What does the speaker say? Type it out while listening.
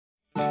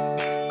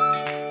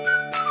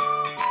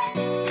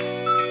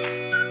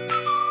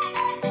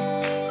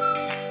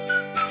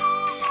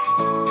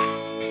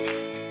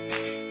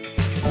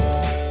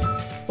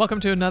Welcome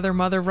to another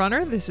Mother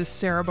Runner. This is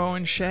Sarah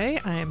Bowen Shea.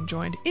 I am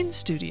joined in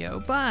studio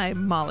by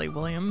Molly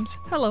Williams.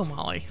 Hello,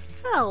 Molly.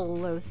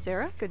 Hello,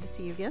 Sarah. Good to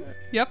see you again.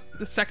 Yep,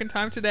 the second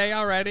time today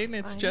already, and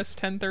it's just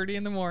 10:30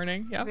 in the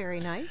morning. Yep.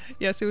 Very nice.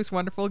 Yes, it was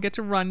wonderful to get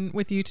to run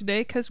with you today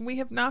because we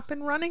have not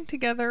been running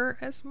together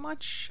as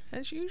much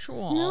as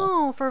usual.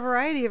 No, for a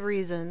variety of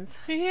reasons.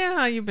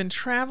 Yeah, you've been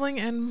traveling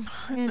and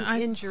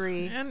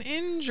injury. And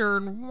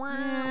injured.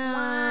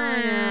 Yeah,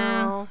 I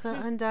know. The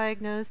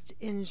undiagnosed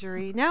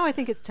injury. Now I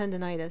think it's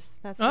tendonitis.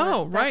 That's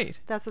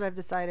what I've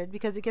decided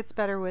because it gets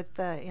better with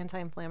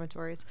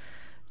anti-inflammatories.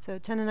 So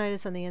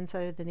tendonitis on the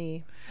inside of the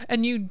knee.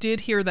 And you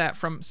did hear that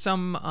from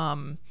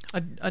someone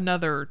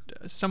other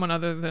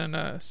than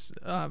a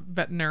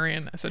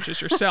veterinarian such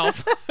as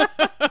yourself.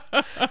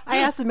 I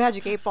asked the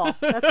Magic 8 Ball.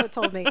 That's what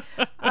told me.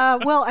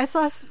 Well, I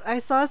saw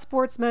a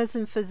sports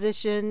medicine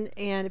physician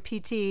and a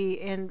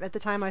PT, and at the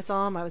time I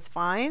saw him, I was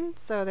fine.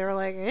 So they were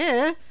like,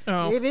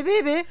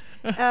 baby.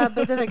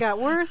 But then it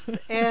got worse,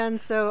 and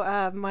so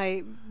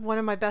one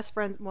of my best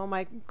friends,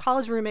 my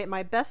college roommate,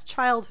 my best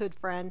childhood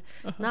friend,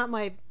 not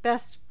my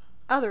best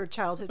other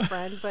childhood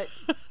friend, but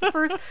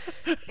first,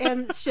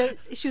 and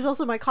she was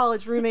also my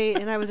college roommate,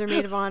 and I was her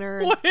maid of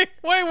honor. Wait,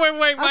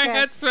 my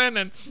head's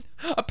spinning.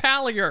 A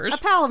pal of yours. A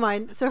pal of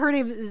mine. So her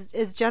name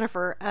is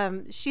Jennifer.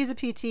 She's a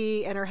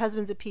PT, and her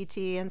husband's a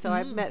PT, and so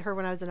I met her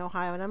when I was in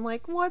Ohio, and I'm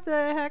like, what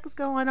the heck is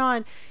going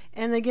on?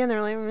 And again,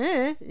 they're like,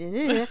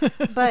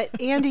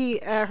 But Andy,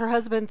 her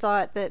husband,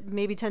 thought that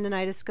maybe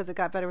tendonitis because it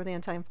got better with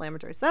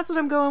anti-inflammatory. So that's what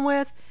I'm going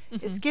with.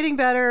 It's getting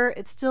better.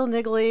 It's still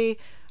niggly.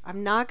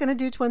 I'm not going to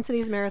do Twin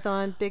Cities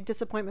Marathon. Big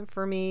disappointment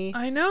for me.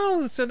 I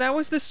know. So that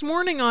was this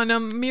morning on a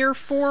mere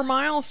 4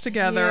 miles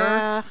together.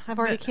 Yeah, I've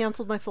already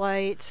canceled my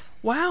flight.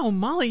 Wow,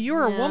 Molly,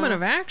 you're a woman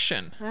of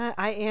action.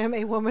 I am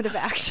a woman of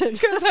action.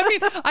 Because,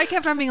 I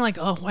kept on being like,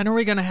 oh, when are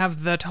we going to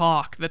have the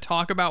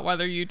talk about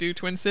whether you do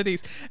Twin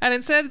Cities? And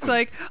instead it's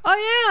like,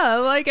 oh, yeah,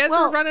 like as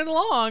we're running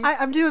along.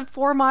 I'm doing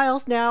 4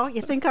 miles now.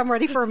 You think I'm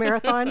ready for a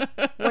marathon?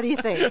 What do you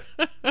think?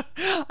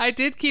 I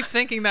did keep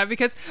thinking that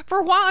because for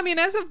a while,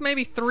 as of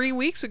maybe 3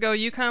 weeks ago,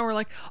 you kind of were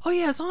like, oh,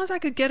 yeah, as long as I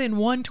could get in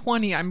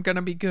 120, I'm going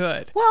to be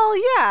good. Well,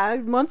 yeah, a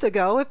month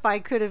ago, if I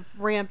could have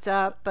ramped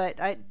up, but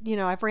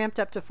I've ramped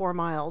up to 4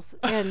 miles.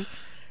 And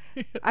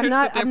I'm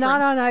not on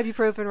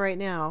ibuprofen right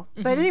now.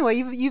 But anyway,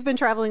 you've been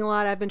traveling a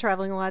lot. I've been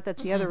traveling a lot.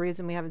 That's the other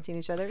reason we haven't seen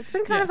each other. It's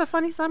been kind of a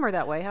funny summer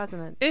that way,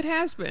 hasn't it? It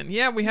has been.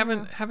 Yeah, we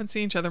haven't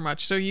seen each other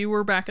much. So you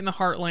were back in the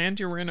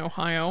heartland. You were in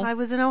Ohio. I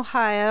was in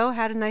Ohio.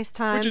 Had a nice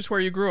time. Which is where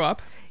you grew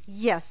up.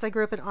 Yes, I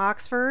grew up in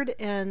Oxford,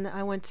 and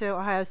I went to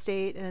Ohio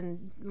State,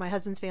 and my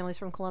husband's family's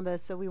from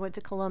Columbus, so we went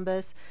to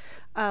Columbus.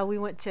 We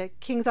went to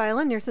Kings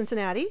Island near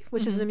Cincinnati,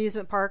 which is an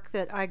amusement park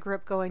that I grew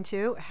up going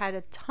to. Had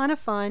a ton of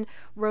fun.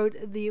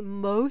 Rode the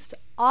most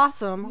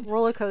awesome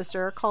roller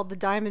coaster called the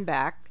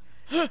Diamondback.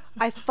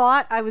 I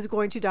thought I was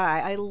going to die.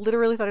 I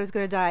literally thought I was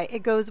going to die.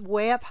 It goes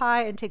way up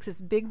high and takes this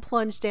big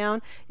plunge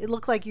down. You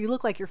look like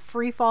you're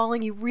free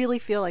falling. You really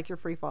feel like you're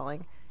free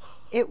falling.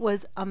 It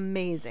was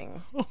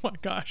amazing. Oh my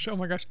gosh.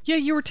 Yeah,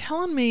 you were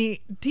telling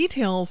me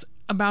details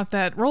about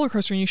that roller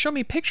coaster and you showed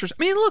me pictures.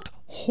 It looked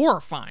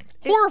horrifying.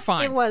 It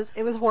was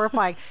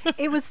horrifying.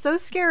 It was so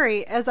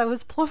scary. As I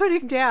was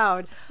plummeting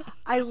down,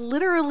 I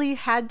literally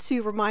had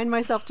to remind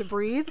myself to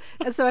breathe.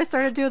 And so I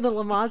started doing the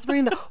Lamaze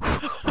breathing,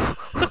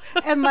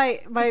 and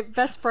my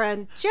best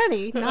friend,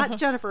 Jenny, not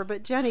Jennifer,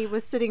 but Jenny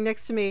was sitting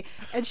next to me,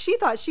 and she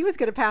thought she was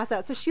going to pass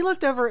out. So she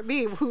looked over at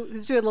me,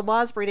 who's doing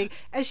Lamaze breathing,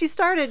 and she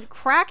started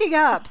cracking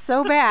up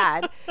so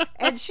bad,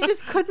 and she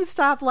just couldn't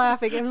stop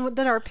laughing. And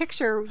then our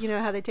picture, you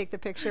know how they take the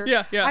picture?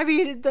 Yeah.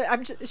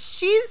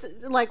 She's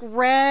like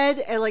red,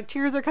 and like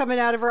tears are coming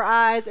out of her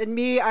eyes, and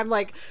me, I'm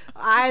like,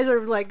 eyes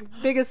are like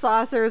big as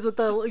saucers with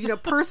the,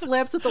 pursed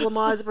lips with the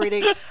Lamaze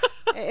breathing.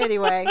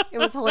 Anyway, it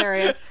was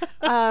hilarious.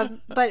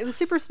 But it was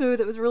super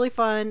smooth. It was really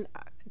fun.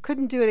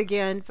 Couldn't do it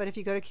again, but if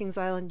you go to Kings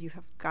Island, you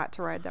have got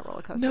to ride that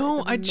roller coaster.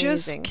 No, I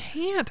just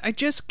can't.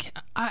 I've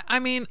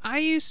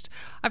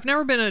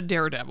never been a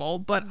daredevil,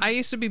 but I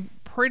used to be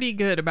pretty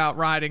good about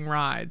riding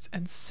rides.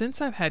 And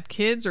since I've had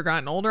kids or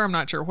gotten older, I'm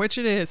not sure which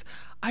it is,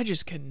 I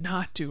just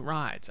cannot do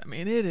rides.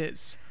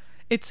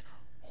 It's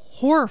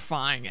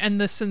horrifying. And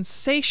the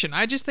sensation,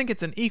 I just think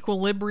it's an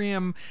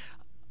equilibrium,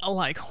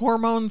 like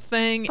hormone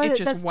thing. But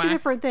that's two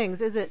different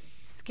things. Is it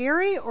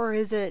scary or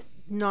is it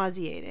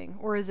nauseating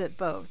or is it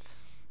both?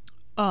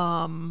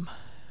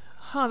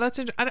 That's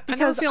interesting.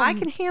 Because I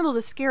can handle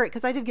the scary,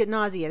 because I did get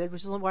nauseated,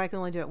 which is why I can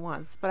only do it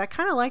once. But I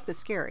kind of like the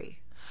scary.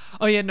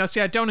 Oh, yeah. No, see,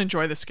 I don't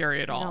enjoy the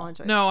scary at all.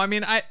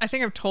 I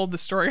think I've told the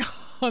story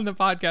on the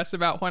podcast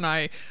about when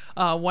I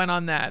went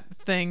on that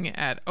thing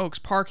at Oaks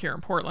Park here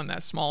in Portland,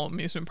 that small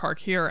amusement park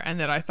here, and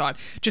that I thought,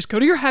 just go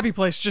to your happy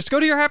place. Just go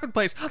to your happy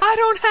place. I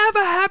don't have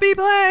a happy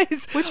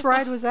place. Which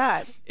ride was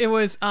that? It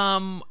was,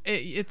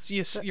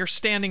 you're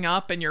standing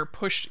up and you're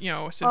pushed,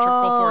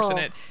 centrifugal force,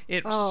 and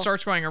it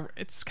starts going,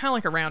 it's kind of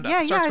like a roundup.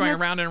 It starts going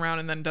around and around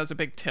and then does a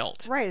big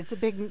tilt. Right. It's a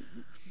big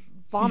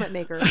vomit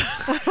maker.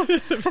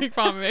 It's a big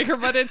vomit maker,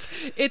 but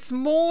it's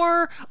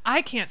more,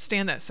 I can't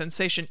stand that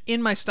sensation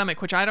in my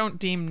stomach, which I don't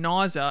deem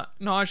nausea.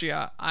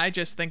 I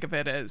just think of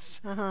it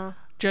as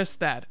just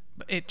that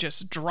it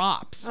just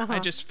drops. I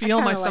just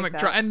feel my stomach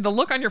drop. And the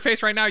look on your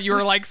face right now, you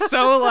were like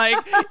so like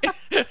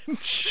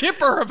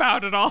chipper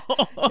about it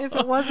all. If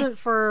it wasn't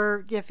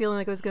for feeling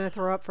like I was going to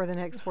throw up for the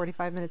next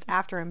 45 minutes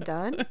after I'm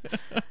done.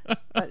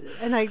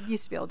 And I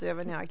used to be able to,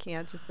 but now I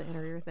can't. Just the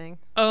inner ear thing.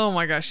 Oh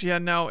my gosh. Yeah,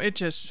 no, it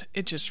just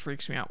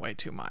freaks me out way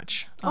too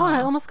much. Oh, and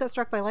I almost got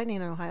struck by lightning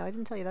in Ohio. I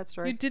didn't tell you that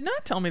story. You did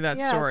not tell me that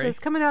Yeah, story. so it's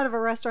coming out of a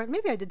restaurant.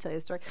 Maybe I did tell you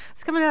the story.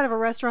 It's coming out of a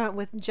restaurant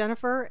with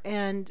Jennifer,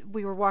 and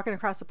we were walking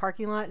across the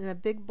parking lot, and a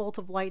big bolt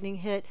of lightning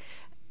hit.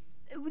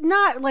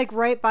 Not like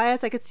right by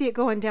us. I could see it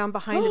going down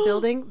behind a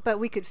building, but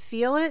we could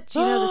feel it.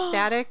 You know, the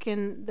static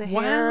and the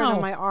hair and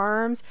on my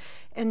arms.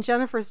 And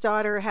Jennifer's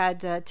daughter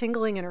had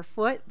tingling in her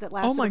foot that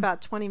lasted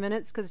about 20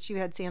 minutes because she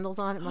had sandals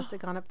on. It must have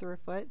gone up through her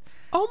foot.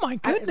 Oh my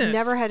goodness. I've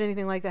never had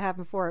anything like that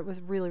happen before. It was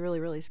really, really,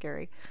 really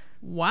scary.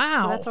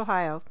 Wow. So that's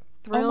Ohio.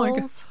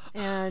 Thrills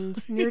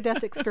and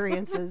near-death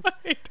experiences.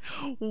 Right.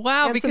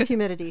 Wow. And some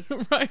humidity.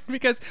 Right.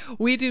 Because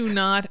we do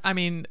not, I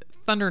mean,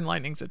 thunder and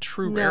lightning's a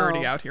true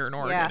rarity out here in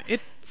Oregon. Yeah.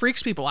 It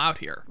freaks people out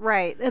here.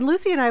 Right. And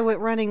Lucy and I went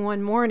running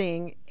one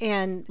morning,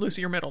 and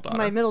Lucy, your middle daughter.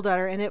 my middle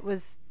daughter, and it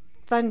was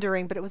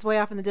thundering, but it was way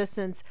off in the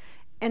distance.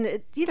 And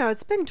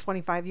it's been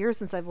 25 years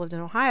since I've lived in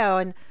Ohio,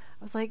 and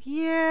I was like,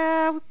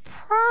 yeah, we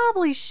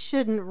probably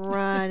shouldn't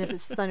run if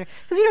it's thunder.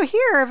 Because,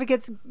 here, if it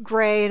gets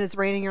gray and it's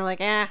raining, you're like,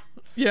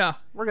 yeah,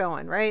 we're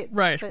going, right?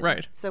 Right,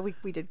 right. So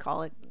we did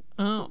call it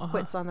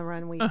quits on the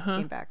run. We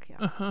came back,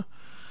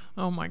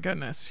 Oh my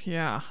goodness.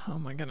 Yeah. Oh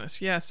my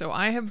goodness. Yeah. So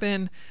I have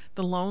been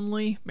the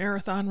lonely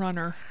marathon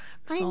runner,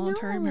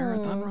 solitary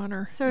marathon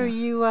runner. So are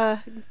you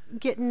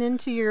getting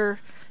into your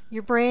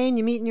brain,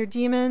 you meeting your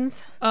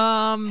demons,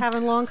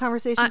 having long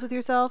conversations with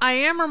yourself? I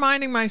am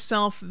reminding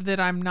myself that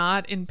I'm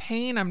not in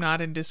pain, I'm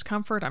not in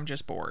discomfort, I'm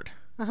just bored.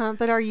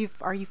 But are you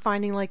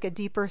finding like a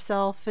deeper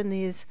self in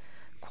these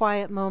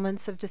quiet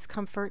moments of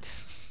discomfort?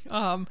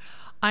 I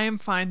am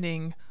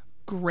finding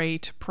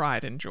great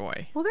pride and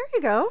joy. Well, there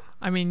you go.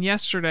 I mean,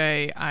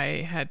 yesterday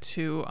I had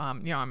to,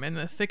 I'm in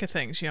the thick of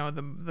things.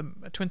 The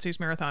Twin Cities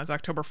Marathon is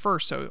October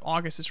 1st, so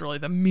August is really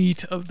the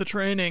meat of the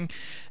training.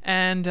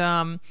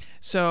 And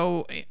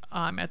so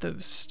I'm at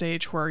the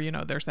stage where,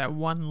 there's that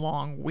one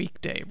long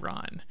weekday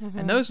run.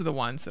 And those are the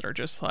ones that are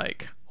just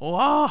like,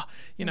 wow,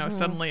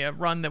 suddenly a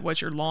run that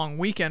was your long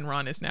weekend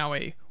run is now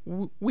a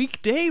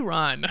weekday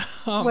run.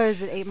 What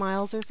is it, 8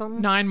 miles or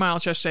something? 9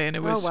 miles yesterday, and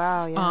it was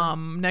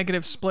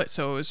negative split,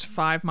 so it was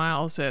 5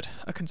 miles at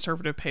a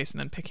conservative pace and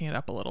then picking it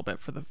up a little bit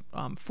for the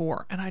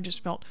 4. And I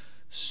just felt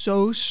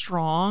so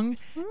strong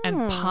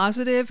and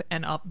positive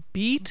and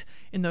upbeat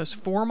in those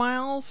 4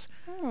 miles.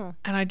 And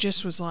I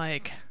just was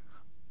like,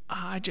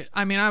 I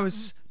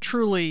was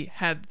truly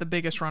had the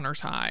biggest runner's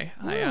high.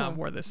 I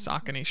wore this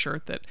Saucony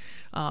shirt that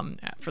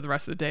for the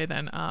rest of the day.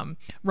 Then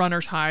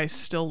runner's high is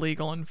still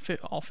legal in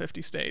all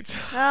 50 states.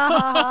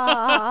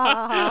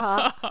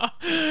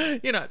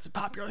 It's a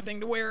popular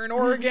thing to wear in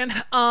Oregon.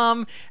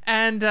 So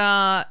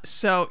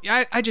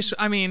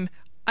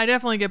I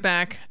definitely get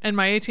back, and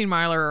my 18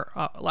 miler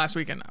last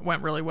weekend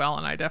went really well,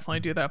 and I definitely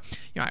do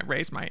I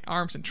raise my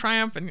arms in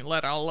triumph and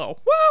let out a little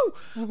woo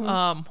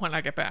when I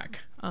get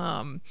back.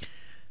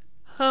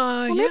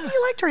 Maybe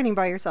you like training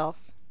by yourself.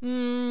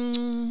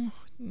 No.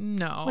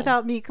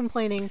 Without me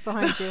complaining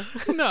behind you.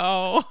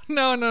 No.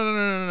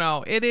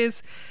 It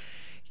is.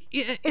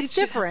 It's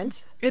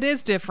different. It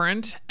is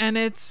different, and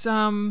it's.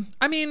 Sure.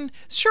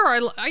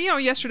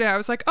 Yesterday I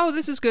was like, oh,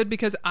 this is good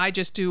because I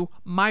just do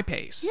my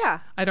pace.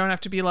 Yeah. I don't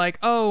have to be like,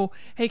 oh,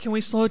 hey, can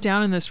we slow it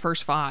down in this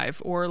first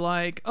 5? Or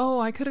like,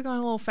 oh, I could have gone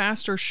a little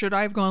faster. Should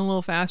I have gone a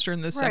little faster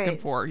in this second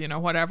 4?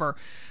 Whatever.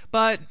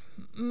 But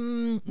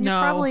You're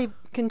no. probably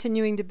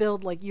continuing to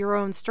build like your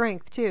own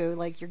strength too.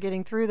 Like you're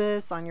getting through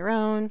this on your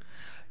own.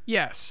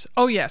 Yes.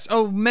 Oh, yes.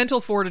 Oh,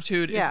 mental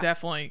fortitude is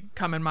definitely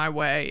coming my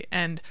way.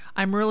 And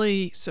I'm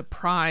really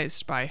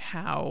surprised by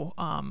how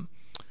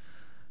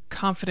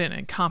confident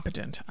and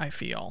competent I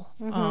feel.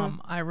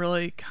 I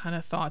really kind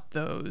of thought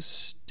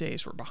those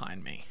days were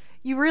behind me.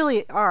 You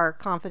really are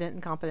confident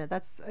and competent.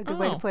 That's a good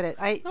way to put it.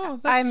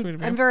 That's sweet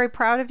of you. I'm very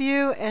proud of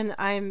you, and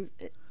I'm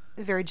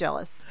very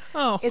jealous.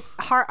 Oh, it's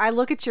hard. I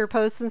look at your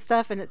posts and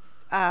stuff, and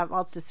it's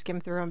I'll just skim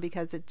through them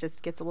because it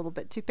just gets a little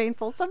bit too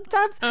painful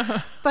sometimes.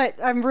 But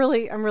I'm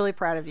really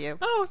proud of you.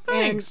 Oh,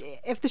 thanks. And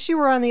if the shoe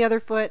were on the other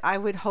foot, I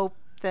would hope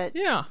that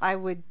I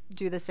would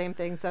do the same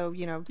thing. So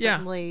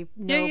certainly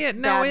no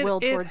bad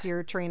will towards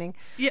your training.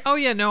 Yeah. Oh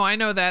yeah. No, I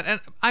know that,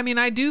 and I mean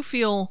I do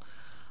feel,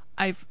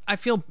 I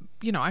feel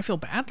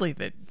badly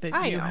that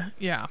I you know.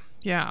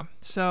 Yeah.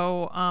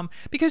 So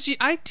because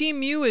I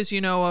deem you as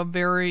a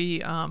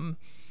very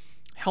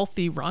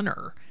healthy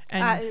runner.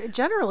 And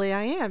generally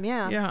I am,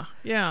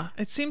 yeah.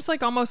 It seems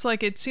like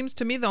it seems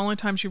to me the only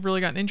times you've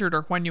really gotten injured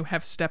are when you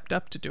have stepped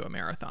up to do a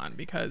marathon,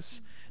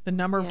 because the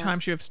number of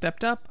times you have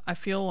stepped up, I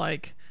feel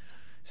like,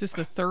 is this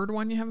the third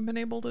one you haven't been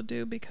able to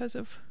do because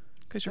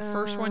your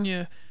first one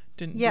you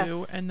didn't Yes,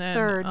 do, and then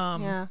third.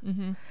 Yeah.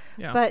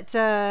 yeah. But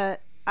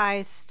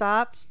I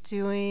stopped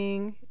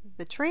doing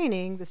the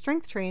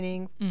strength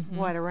training,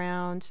 right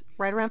around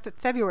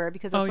February,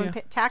 because that's when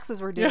taxes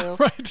were due. Yeah,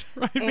 right,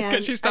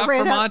 because you stopped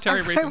for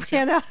monetary reasons. I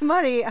ran out of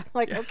money. I'm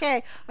like,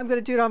 okay, I'm going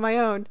to do it on my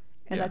own,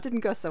 and that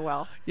didn't go so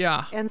well.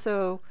 Yeah. And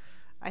so,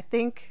 I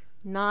think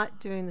not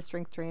doing the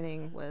strength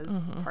training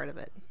was part of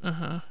it.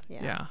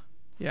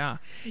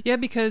 Yeah,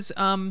 because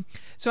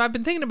so I've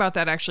been thinking about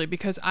that actually,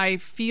 because I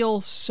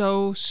feel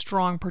so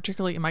strong,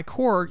 particularly in my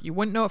core. You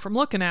wouldn't know it from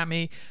looking at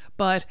me,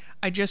 but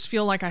I just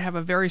feel like I have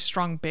a very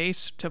strong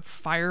base to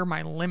fire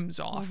my limbs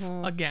off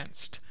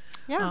against.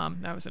 Yeah.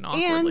 That was an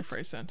awkwardly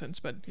phrased sentence,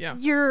 but yeah.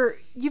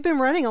 You've been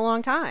running a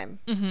long time.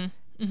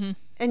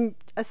 And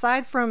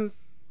aside from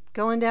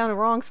going down a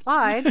wrong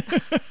slide,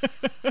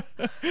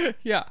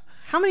 yeah.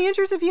 How many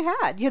injuries have you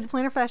had? You had the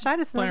plantar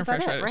fasciitis. Plantar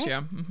fasciitis,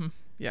 right?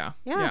 Yeah.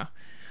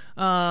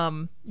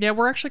 Yeah,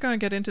 we're actually going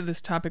to get into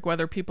this topic,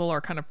 whether people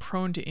are kind of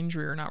prone to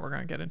injury or not. We're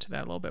going to get into that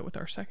a little bit with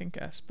our second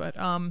guest, but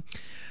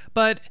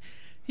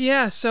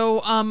yeah.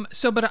 So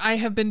I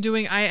have been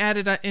doing. I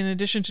added in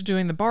addition to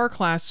doing the bar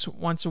class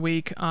once a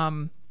week.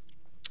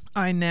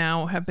 I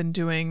now have been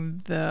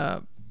doing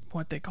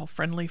what they call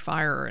friendly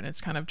fire, and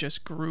it's kind of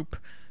just group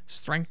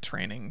strength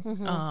training.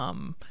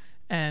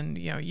 And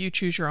you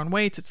choose your own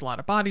weights. It's a lot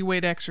of body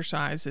weight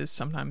exercises.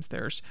 Sometimes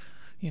there's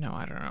I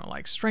don't know,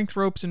 like strength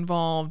ropes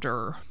involved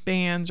or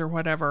bands or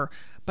whatever.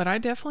 But I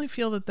definitely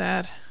feel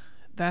that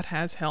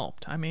has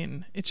helped. I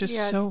mean, it's just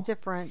so it's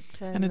different,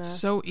 and it's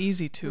so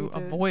easy to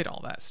avoid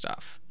all that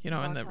stuff. In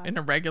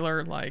a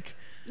regular like.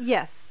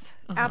 Yes,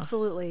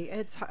 absolutely.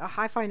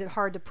 I find it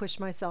hard to push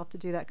myself to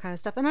do that kind of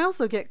stuff, and I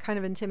also get kind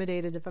of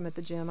intimidated if I'm at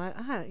the gym. I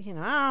don't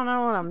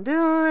know what I'm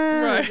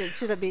doing. Right.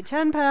 Should it be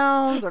 10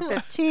 pounds or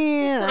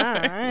 15?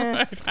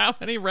 Right. How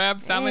many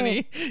reps? How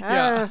many?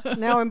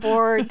 Now I'm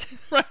bored.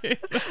 Right.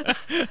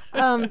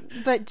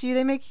 But do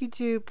they make you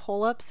do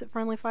pull-ups at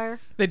Friendly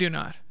Fire? They do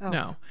not. No.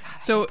 God,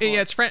 so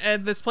it's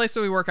this place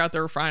that we work out,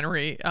 the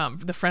refinery.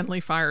 The Friendly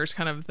Fire is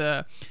kind of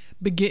the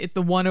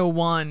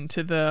 101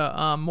 to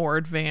the more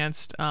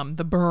advanced,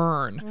 the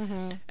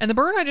burn. And the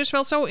burn I just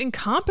felt so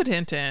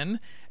incompetent in.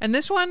 And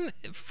this one,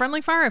 Friendly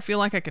Fire, I feel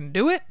like I can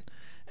do it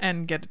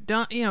and get it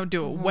done,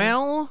 do it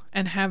well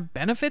and have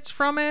benefits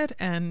from it.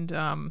 And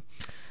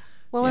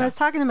when I was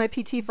talking to my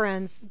PT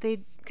friends,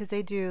 because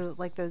they do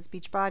like those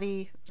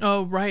Beachbody.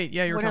 Oh, right.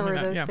 Yeah, you're talking about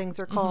whatever those things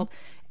are called.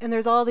 And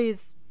there's all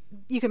these.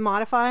 You can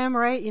modify them,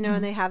 right?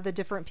 And they have the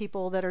different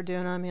people that are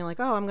doing them. You're like,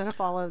 oh, I'm going to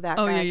follow that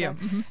guy. Yeah.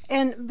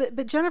 And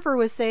but Jennifer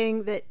was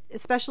saying that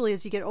especially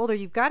as you get older,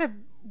 you've got to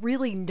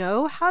really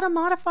know how to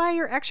modify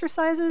your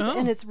exercises,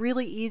 and it's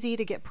really easy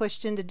to get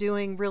pushed into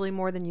doing really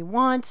more than you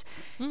want,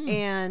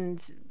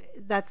 and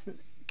that's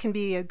can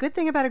be a good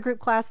thing about a group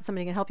class that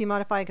somebody can help you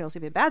modify. It can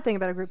also be a bad thing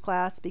about a group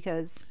class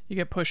because you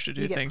get pushed to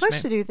do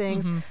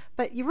things.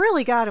 But you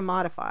really got to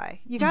modify.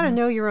 You got to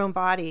know your own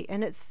body,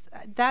 and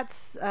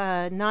that's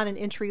not an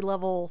entry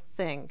level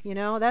thing.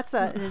 That's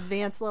an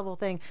advanced level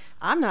thing.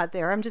 I'm not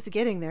there. I'm just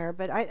getting there.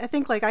 But I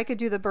think like I could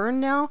do the burn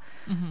now,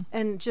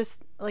 and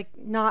just like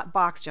not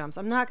box jumps.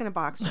 I'm not going to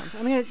box jump.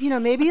 I'm going to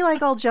maybe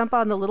like I'll jump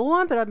on the little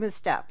one, but I'm going to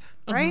step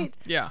right.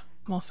 Yeah.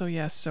 Also,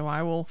 yes. So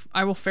I will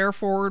fare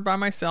forward by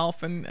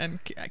myself and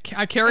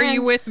I carry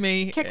you with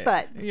me. Kick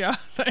butt. Yeah,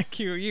 thank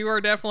you. You are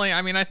definitely.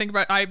 I mean,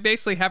 I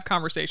basically have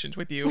conversations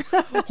with you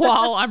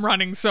while I'm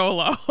running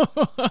solo.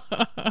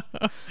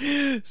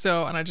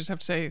 So, and I just have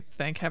to say,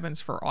 thank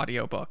heavens for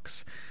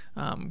audiobooks,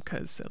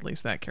 because at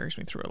least that carries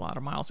me through a lot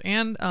of miles.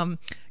 And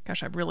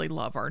gosh, I really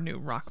love our new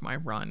Rock My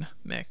Run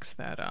mix.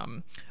 That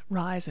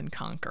Rise and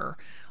Conquer.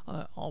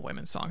 All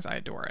women's songs. I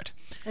adore it.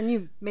 And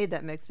you made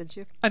that mix, did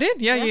you? I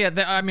did. Yeah.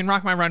 I mean,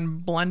 Rock My Run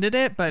blended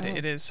it, but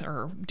it is,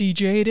 or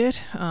DJ'd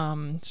it.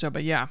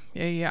 But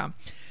yeah.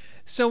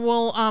 So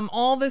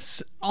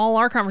all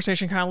our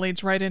conversation kind of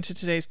leads right into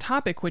today's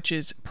topic, which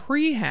is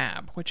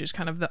prehab, which is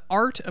kind of the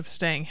art of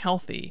staying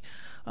healthy,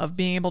 of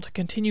being able to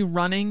continue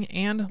running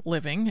and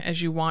living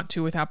as you want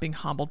to without being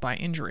hobbled by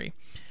injury.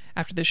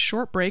 After this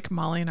short break,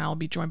 Molly and I will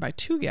be joined by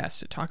two guests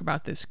to talk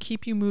about this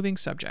keep you moving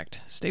subject.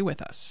 Stay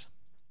with us.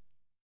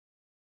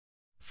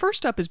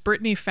 First up is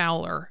Brittany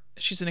Fowler.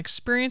 She's an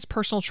experienced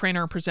personal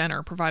trainer and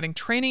presenter, providing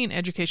training and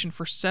education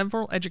for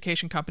several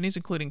education companies,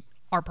 including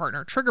our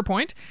partner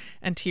TriggerPoint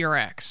and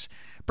TRX.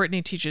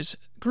 Brittany teaches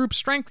group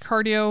strength,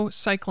 cardio,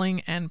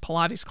 cycling, and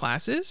Pilates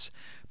classes.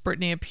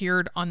 Brittany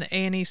appeared on the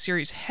A&E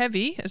series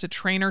Heavy as a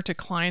trainer to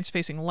clients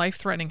facing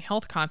life-threatening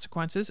health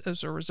consequences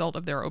as a result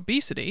of their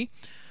obesity.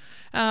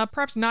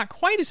 Perhaps not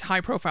quite as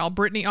high profile,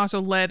 Brittany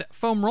also led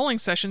foam rolling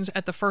sessions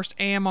at the first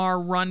AMR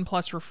Run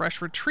Plus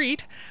Refresh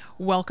retreat.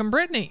 Welcome,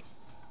 Brittany.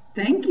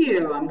 Thank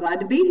you. I'm glad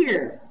to be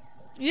here.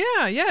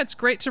 Yeah, it's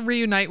great to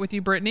reunite with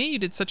you, Brittany. You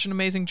did such an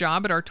amazing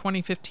job at our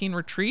 2015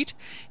 retreat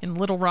in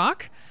Little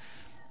Rock.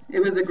 It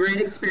was a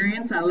great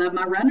experience. I love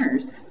my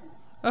runners.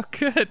 Oh,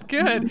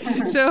 good.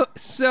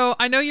 So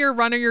I know you're a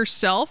runner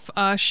yourself.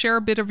 Share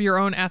a bit of your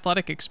own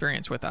athletic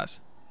experience with us.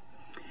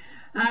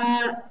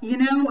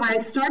 I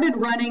started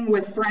running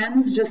with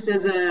friends just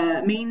as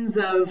a means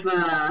of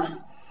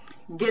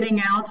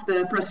getting out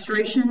the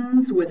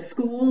frustrations with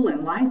school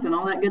and life and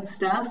all that good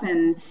stuff,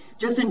 and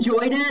just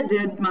enjoyed it.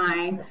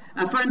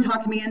 A friend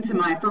talked me into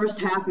my first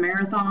half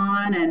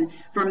marathon, and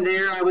from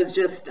there it was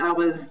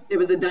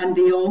a done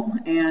deal.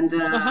 And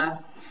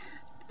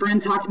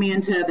friend talked me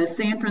into the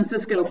San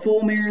Francisco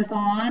full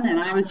marathon, and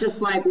I was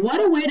just like,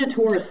 what a way to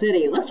tour a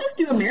city. Let's just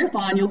do a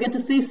marathon. You'll get to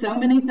see so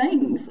many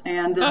things,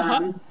 and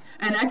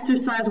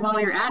exercise while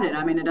you're at it.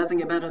 I mean, it doesn't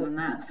get better than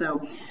that.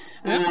 So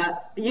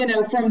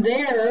from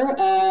there,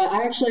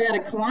 I actually had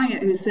a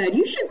client who said,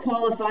 you should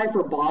qualify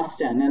for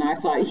Boston. And I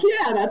thought,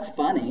 yeah, that's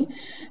funny.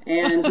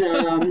 And,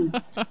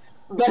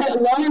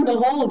 but lo and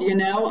behold,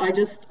 I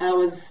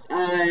was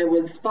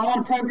following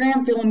a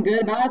program, feeling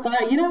good about it. I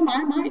thought,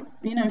 I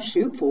might,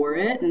 shoot for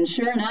it. And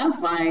sure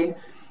enough,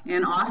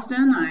 in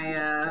Austin,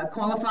 I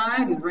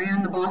qualified and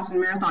ran the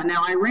Boston Marathon.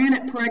 Now, I ran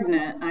it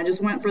pregnant. I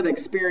just went for the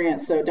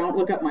experience, so don't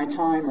look up my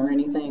time or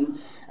anything.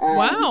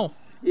 Wow.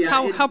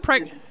 Yeah, how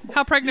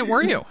pregnant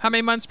were you? How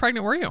many months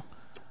pregnant were you?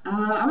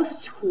 I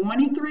was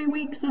 23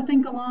 weeks, I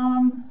think,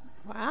 along.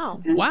 Wow.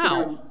 And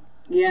wow.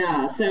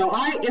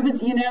 It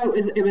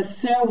was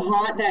so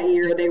hot that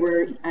year.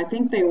 I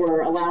think they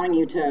were allowing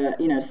you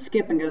to,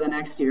 skip and go the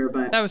next year,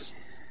 but that was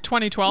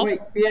 2012. Wait,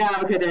 yeah.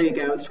 Okay. There you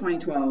go. It was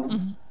 2012.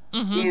 Mm-hmm.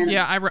 Mm-hmm.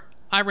 Yeah.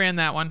 I ran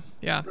that one.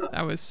 Yeah.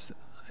 That was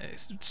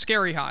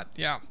scary hot.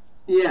 Yeah.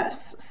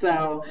 Yes.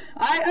 So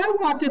I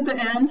walked at the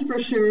end for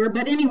sure.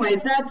 But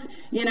anyways, that's,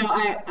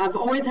 I've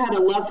always had a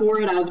love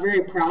for it. I was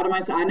very proud of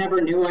myself. I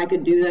never knew I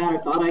could do that or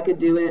thought I could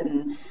do it.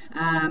 And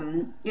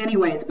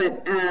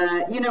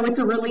it's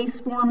a release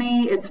for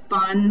me. It's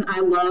fun. I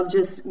love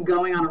just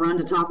going on a run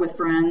to talk with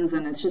friends,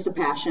 and it's just a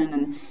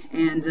passion.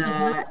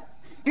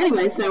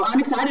 Anyway, so I'm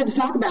excited to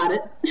talk about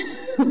it.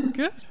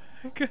 Good.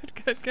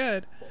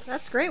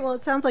 That's great. Well,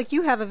 it sounds like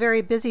you have a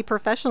very busy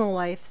professional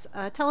life.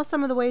 Tell us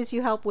some of the ways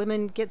you help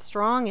women get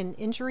strong and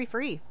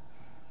injury-free.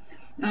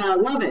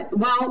 Love it.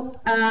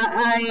 Well,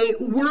 I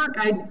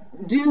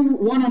do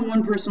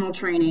one-on-one personal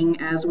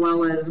training as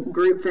well as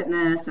group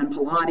fitness and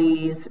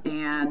Pilates,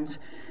 and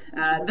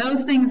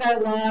those things I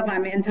love.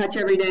 I'm in touch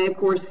every day. Of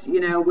course,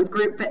 with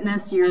group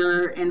fitness,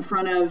 you're in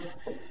front of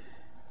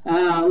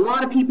a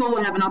lot of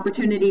people. Have an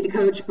opportunity to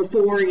coach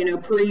before,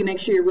 make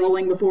sure you're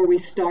rolling before we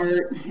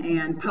start,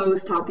 and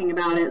post talking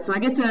about it. So I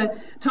get to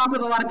talk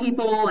with a lot of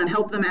people and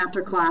help them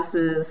after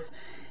classes.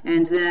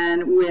 And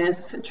then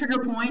with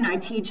Trigger Point, I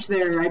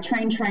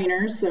train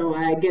trainers. So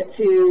I get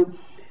to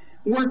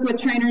work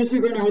with trainers who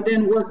are going to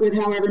then work with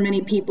however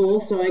many people.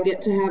 So I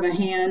get to have a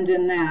hand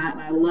in that.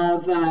 I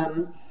love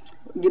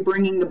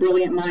bringing the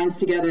brilliant minds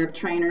together of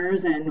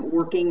trainers and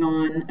working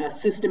on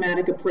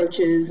systematic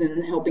approaches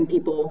and helping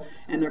people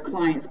and their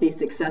clients be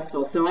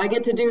successful. So I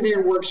get to do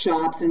their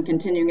workshops and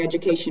continuing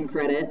education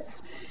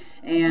credits.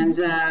 And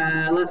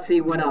let's see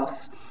what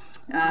else.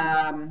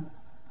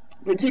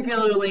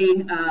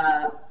 Particularly,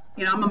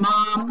 I'm a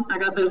mom.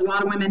 There's a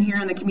lot of women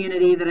here in the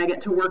community that I get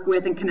to work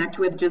with and connect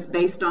with just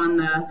based on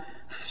the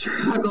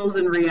struggles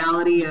and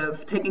reality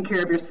of taking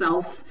care of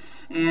yourself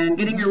and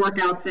getting your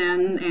workouts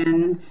in,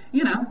 and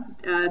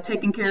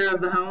taking care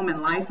of the home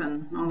and life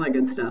and all that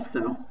good stuff.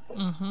 So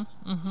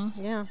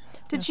yeah.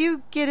 Did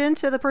you get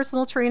into the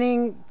personal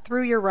training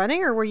through your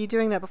running, or were you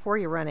doing that before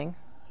your running?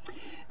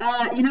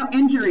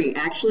 Injury,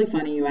 actually.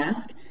 Funny you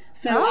ask.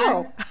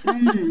 So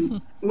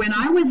when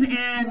I was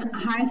in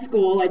high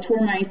school, I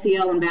tore my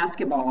ACL in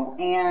basketball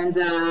and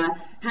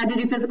had to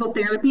do physical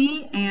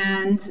therapy,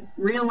 and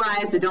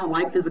realized I don't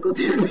like physical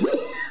therapy.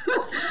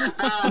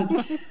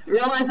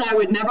 Realized I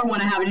would never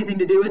want to have anything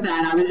to do with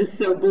that. I was just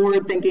so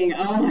bored, thinking,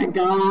 oh my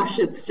gosh,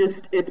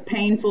 it's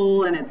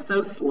painful and it's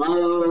so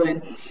slow.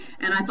 And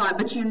I thought,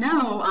 but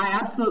I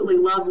absolutely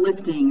love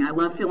lifting. I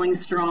love feeling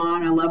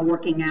strong. I love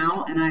working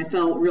out. And I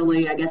felt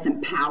really,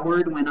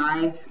 empowered when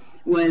I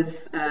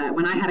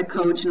had a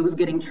coach and was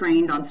getting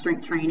trained on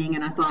strength training.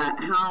 And I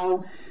thought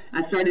how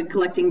I started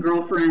collecting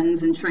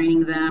girlfriends and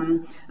training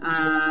them.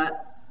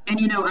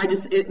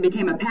 It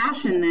became a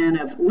passion then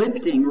of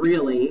lifting,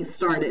 really. It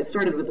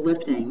started with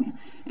lifting,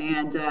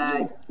 and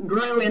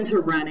grew into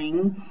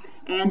running.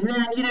 And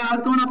then, I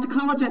was going off to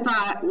college. I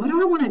thought, what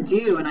do I want to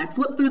do? And I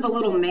flipped through the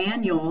little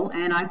manual,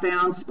 and I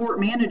found sport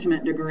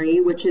management degree,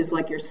 which is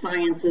like your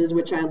sciences,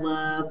 which I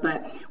love,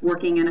 but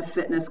working in a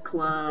fitness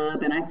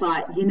club. And I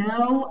thought, the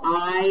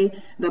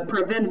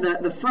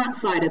front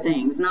side of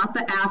things, not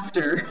the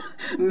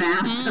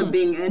aftermath of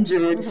being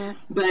injured,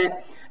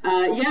 but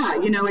I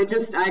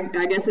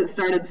guess it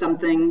started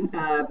something,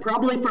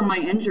 probably from my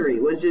injury,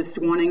 was just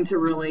wanting to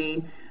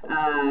really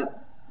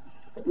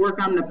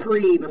work on the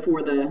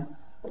before the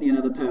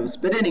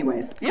post. But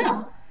anyways,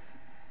 yeah.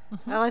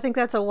 Well, I think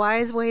that's a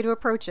wise way to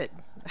approach it.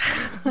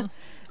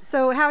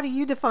 So how do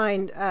you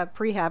define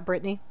prehab,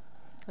 Brittany?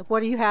 What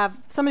do you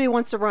have? Somebody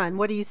wants to run.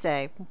 What do you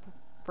say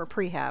for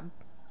prehab?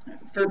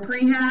 For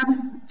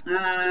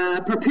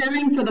prehab,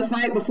 preparing for the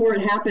fight before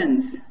it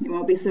happens. You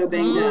won't be so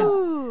banged up.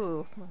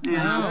 Ooh,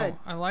 Yeah. Oh,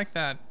 I like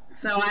that.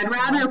 So I'd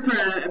rather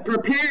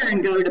prepare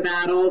and go to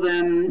battle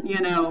than,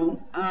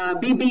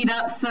 be beat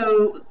up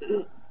so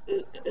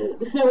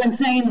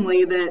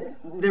insanely that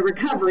the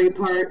recovery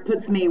part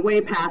puts me way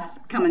past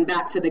coming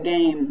back to the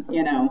game,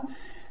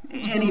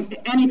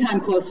 anytime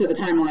close to the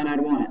timeline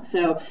I'd want.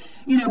 So,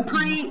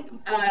 pre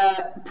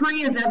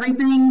is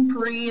everything.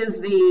 Pre is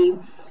the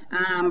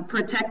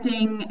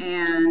protecting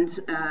and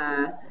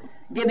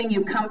giving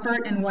you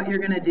comfort in what you're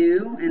going to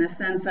do, in a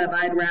sense of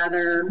I'd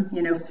rather,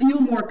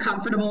 feel more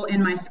comfortable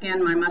in my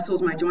skin, my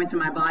muscles, my joints,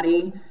 and my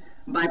body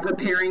by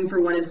preparing for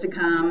what is to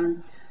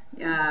come,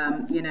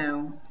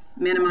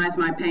 minimize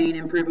my pain,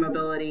 improve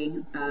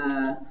mobility,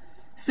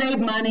 save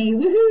money,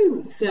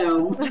 woohoo!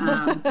 So,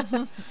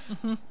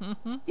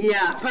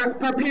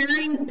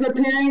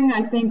 preparing,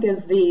 I think,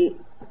 is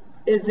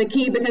the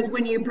key, because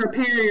when you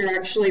prepare, you're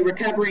actually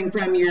recovering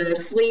from your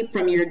sleep,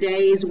 from your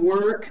day's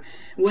work,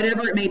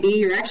 whatever it may be.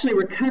 You're actually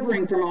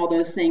recovering from all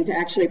those things to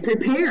actually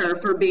prepare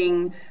for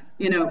being,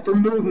 for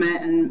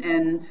movement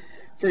and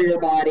for your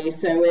body.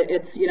 So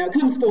it's it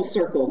comes full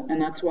circle,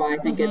 and that's why I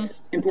think it's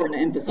important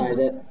to emphasize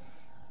it.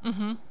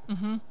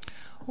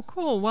 Well,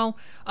 cool. Well,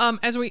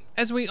 as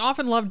we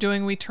often love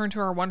doing, we turn to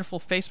our wonderful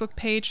Facebook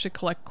page to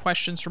collect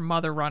questions from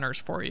mother runners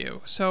for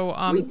you. So,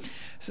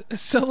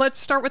 so let's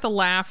start with a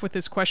laugh with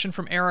this question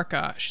from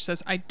Erica. She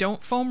says, "I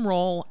don't foam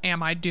roll.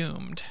 Am I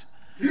doomed?"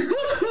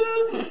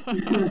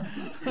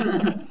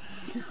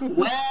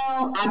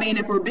 Well, I mean,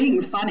 if we're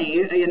being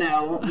funny,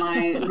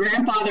 my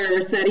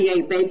grandfather said he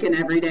ate bacon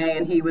every day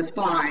and he was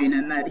fine,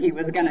 and that he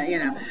was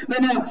gonna,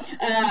 but no,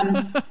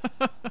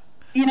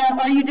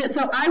 are you just?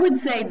 So I would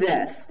say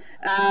this.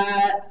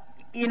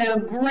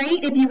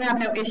 Great if you have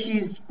no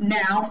issues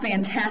now.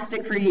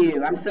 Fantastic for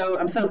you. I'm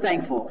so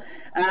thankful.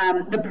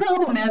 The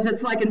problem is,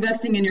 it's like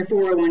investing in your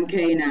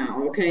 401k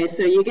now. Okay,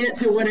 so you get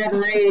to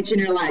whatever age and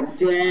you're like,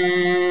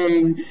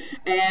 dang,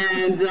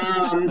 and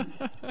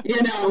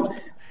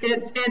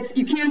it's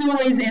you can't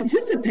always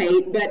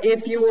anticipate. But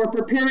if you're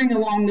preparing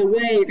along the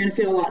way, you're going to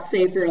feel a lot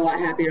safer, a lot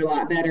happier, a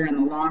lot better in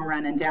the long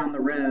run and down the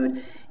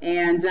road.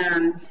 And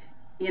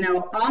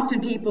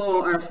often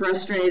people are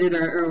frustrated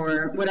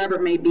or whatever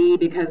it may be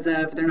because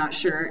of they're not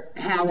sure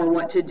how or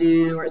what to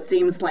do, or it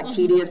seems like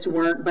tedious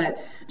work. But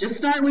just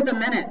start with 1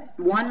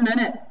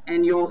 minute,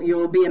 and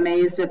you'll be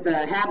amazed at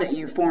the habit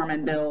you form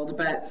and build.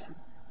 But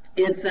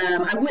it's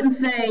I wouldn't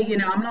say,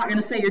 I'm not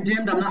going to say you're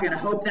doomed. I'm not going to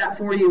hope that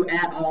for you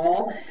at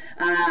all.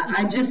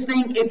 I just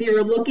think if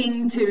you're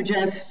looking to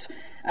just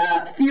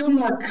feel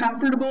more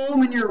comfortable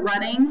when you're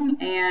running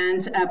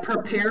and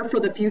prepare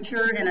for the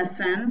future in a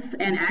sense,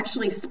 and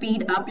actually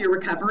speed up your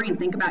recovery and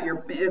think about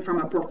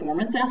from a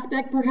performance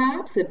aspect,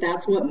 perhaps, if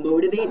that's what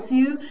motivates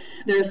you.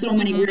 There are so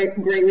many great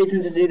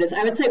reasons to do this.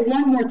 I would say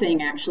one more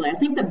thing, actually. I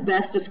think the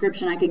best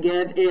description I could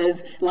give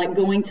is like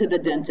going to the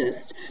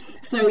dentist.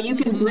 So you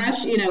can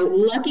brush,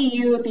 lucky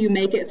you if you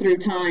make it through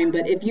time,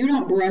 but if you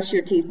don't brush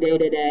your teeth day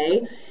to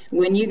day,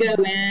 when you go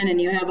in and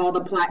you have all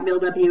the plaque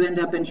buildup, you end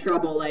up in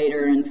trouble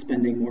later and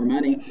spending more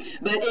money.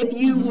 But if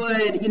you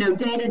would,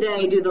 day to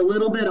day do the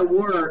little bit of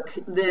work,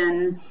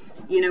 then,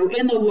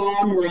 in the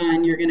long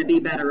run, you're going to be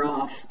better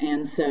off.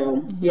 And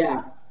so,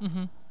 yeah.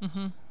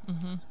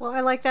 Well,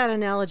 I like that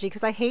analogy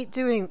because I hate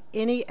doing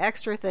any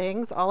extra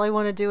things. All I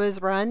want to do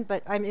is run,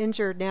 but I'm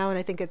injured now, and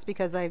I think it's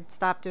because I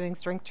stopped doing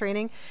strength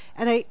training.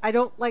 And I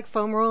don't like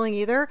foam rolling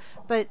either,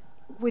 but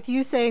with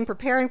you saying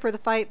preparing for the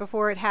fight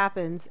before it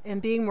happens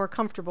and being more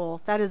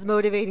comfortable, that is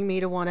motivating me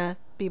to want to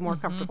be more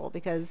comfortable,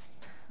 because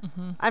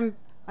I'm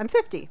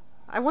 50.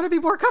 I want to be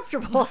more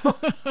comfortable.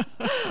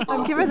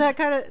 I'm giving that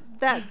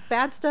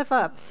bad stuff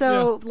up.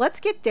 So let's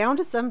get down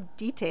to some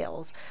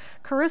details.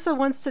 Carissa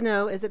wants to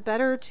know, is it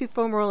better to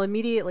foam roll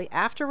immediately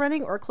after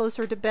running or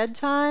closer to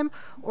bedtime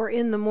or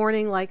in the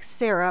morning like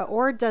Sarah,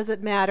 or does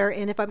it matter?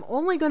 And if I'm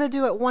only going to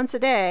do it once a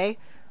day,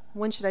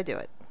 when should I do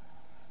it?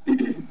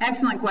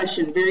 Excellent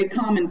question. Very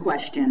common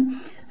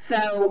question.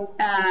 So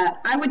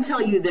I would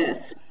tell you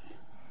this.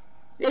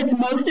 It's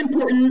most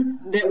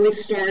important that we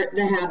start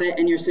the habit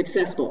and you're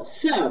successful.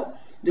 So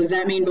does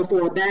that mean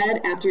before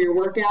bed, after your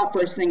workout,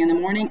 first thing in the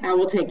morning? I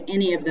will take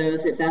any of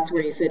those if that's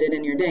where you fit it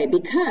in your day,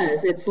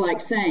 because it's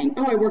like saying,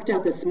 oh, I worked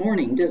out this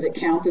morning. Does it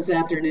count this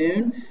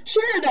afternoon?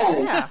 Sure it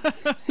does.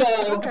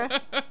 Yeah.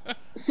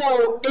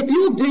 So if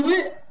you'll do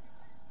it,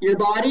 your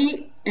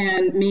body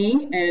and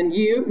me and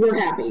you, we're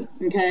happy.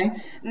 Okay.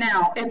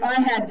 Now, if I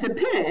had to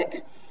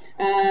pick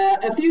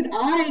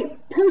I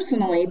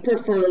personally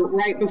prefer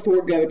right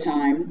before go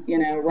time,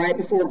 right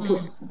before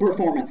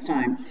performance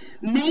time,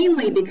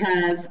 mainly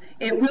because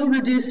it will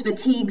reduce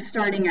fatigue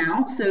starting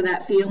out. So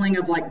that feeling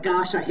of like,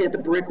 gosh, I hit the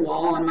brick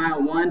wall on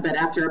mile 1, but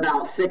after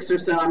about 6 or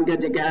so, I'm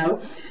good to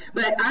go.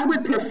 But I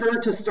would prefer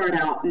to start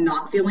out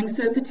not feeling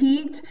so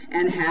fatigued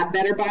and have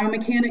better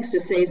biomechanics to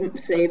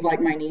save like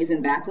my knees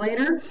and back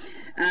later.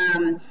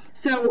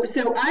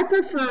 So I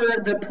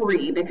prefer the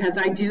pre because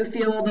I do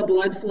feel the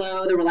blood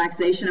flow, the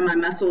relaxation in my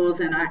muscles,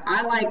 and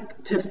I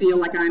like to feel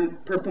like I'm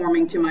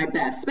performing to my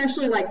best.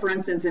 Especially like, for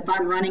instance, if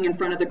I'm running in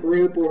front of the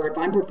group or if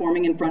I'm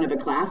performing in front of a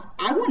class,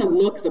 I want to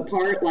look the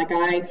part like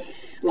I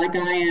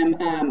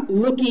am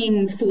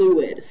looking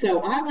fluid.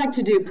 So I like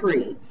to do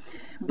pre.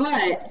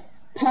 But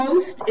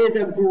post is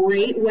a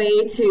great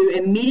way to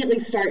immediately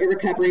start your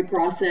recovery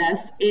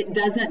process. It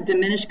doesn't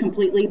diminish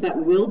completely,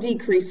 but will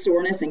decrease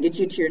soreness and get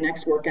you to your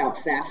next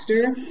workout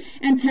faster.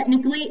 And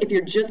technically, if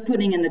you're just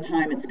putting in the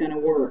time, it's going to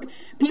work.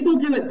 People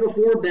do it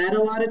before bed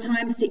a lot of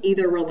times to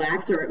either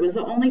relax or it was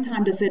the only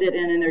time to fit it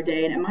in their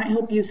day, and it might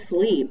help you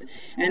sleep.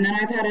 And then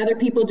I've had other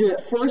people do it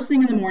first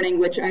thing in the morning,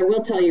 which I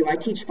will tell you, I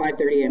teach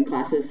 5:30 a.m.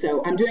 classes,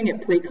 so I'm doing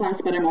it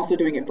pre-class, but I'm also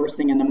doing it first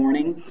thing in the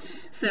morning.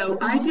 So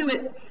I do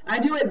it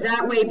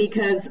that way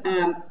because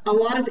a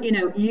lot of,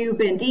 you've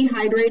been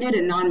dehydrated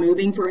and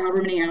non-moving for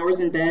however many hours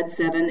in bed,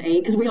 7, 8,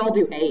 because we all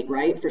do 8,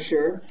 right, for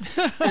sure.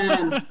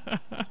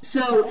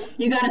 So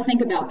you got to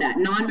think about that.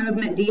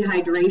 Non-movement,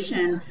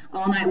 dehydration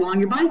all night long.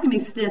 Your body's going to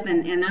be stiff,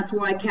 and that's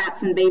why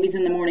cats and babies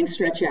in the morning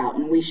stretch out,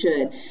 and we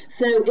should.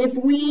 So if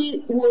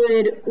we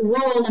would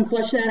roll and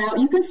flush that out,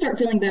 you can start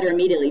feeling better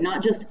immediately,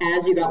 not just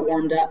as you got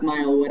warmed up,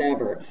 mile,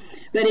 whatever.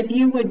 But if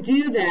you would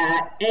do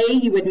that,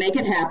 you would make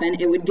it happen.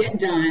 It would get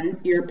done.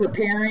 You're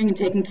preparing and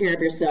taking care of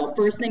yourself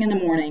first thing in the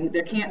morning.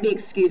 There can't be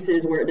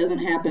excuses where it doesn't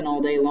happen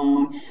all day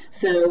long.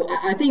 So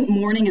I think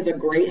morning is a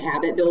great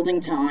habit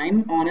building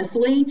time,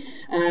 honestly.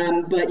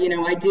 But,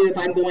 I do, if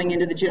I'm going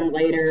into the gym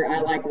later, I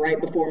like right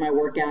before my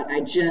workout,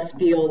 I just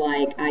feel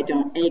like I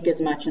don't ache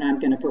as much and I'm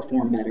going to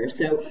perform better.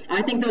 So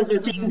I think those are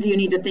things you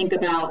need to think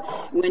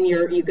about when you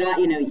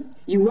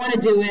want to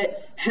do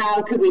it.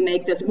 How could we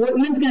make this?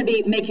 When's going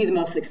to make you the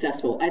most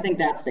successful? I think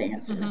that's the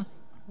answer.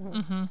 Mm-hmm.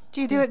 Mm-hmm.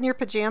 Do you do it in your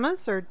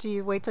pajamas or do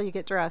you wait till you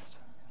get dressed?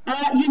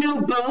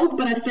 Both,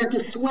 but I start to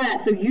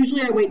sweat. So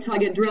usually I wait till I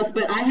get dressed,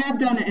 but I have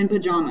done it in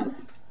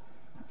pajamas.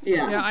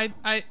 Yeah.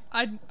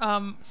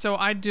 So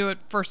I do it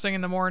first thing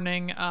in the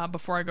morning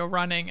before I go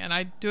running, and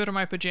I do it in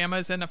my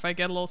pajamas. And if I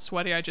get a little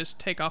sweaty, I just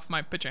take off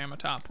my pajama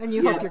top. And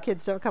you hope your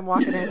kids don't come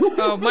walking in.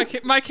 Oh, my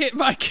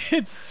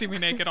kids see me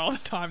naked all the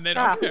time. They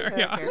don't care.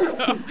 Yeah.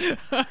 So.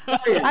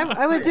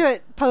 I would do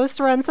it post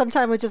run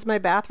sometime with just my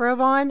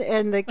bathrobe on,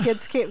 and the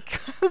kids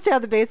goes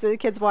down the basement. The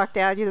kids walk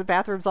down. The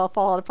bathroom's all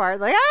falling apart.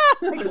 Like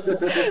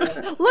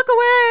look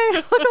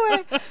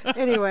away.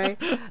 Anyway,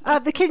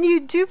 can you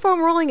do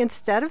foam rolling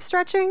instead of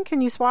stretching?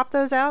 Can you swap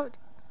those out?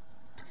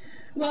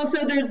 Well,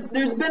 so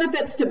there's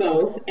benefits to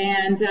both,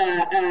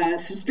 and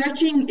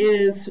stretching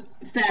is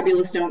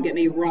fabulous, don't get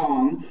me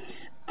wrong.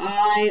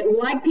 I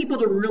like people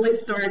to really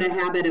start a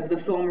habit of the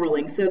foam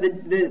rolling. So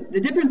the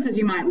differences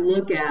you might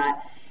look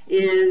at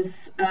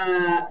is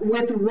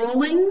with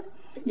rolling,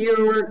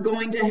 you're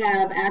going to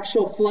have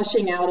actual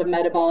flushing out of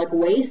metabolic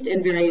waste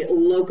and very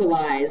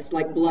localized,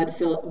 like blood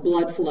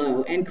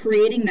flow, and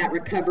creating that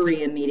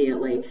recovery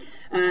immediately.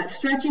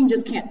 Stretching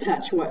just can't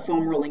touch what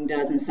foam rolling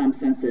does in some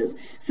senses.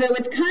 So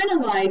it's kind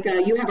of like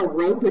you have a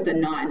rope with a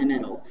knot in the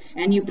middle,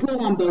 and you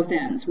pull on both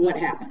ends. What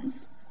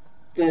happens?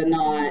 The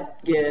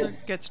knot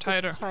gets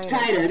tighter.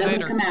 It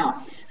doesn't come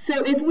out.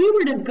 So if we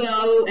were to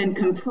go and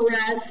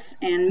compress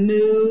and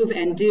move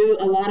and do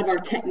a lot of our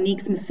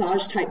techniques,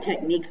 massage type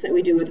techniques that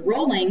we do with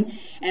rolling,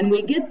 and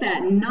we get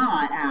that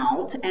knot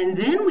out, and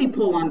then we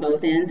pull on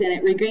both ends, and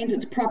it regains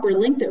its proper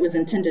length it was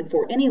intended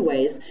for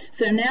anyways.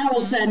 So now all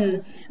of a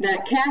sudden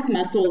that calf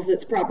muscle is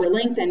its proper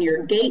length, and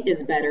your gait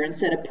is better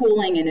instead of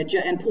pulling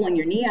and pulling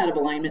your knee out of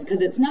alignment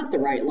because it's not the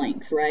right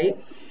length,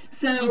 right?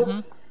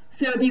 So.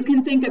 So if you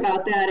can think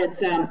about that, it's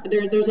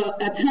there's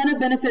a ton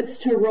of benefits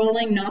to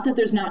rolling. Not that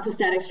there's not to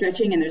static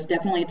stretching, and there's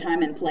definitely a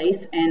time and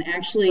place. And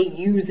actually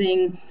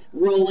using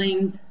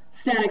rolling,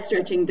 static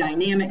stretching,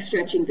 dynamic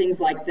stretching, things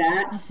like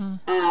that.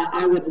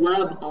 I would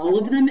love all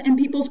of them in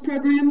people's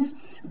programs,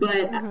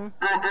 but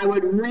I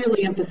would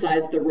really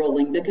emphasize the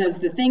rolling because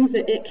the things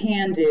that it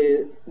can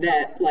do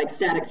that like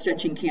static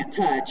stretching can't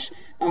touch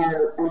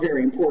are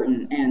very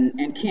important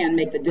and can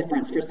make the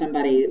difference for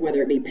somebody,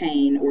 whether it be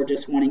pain or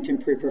just wanting to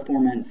improve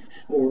performance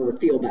or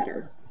feel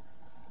better.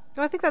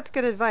 Well, I think that's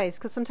good advice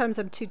because sometimes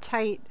I'm too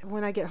tight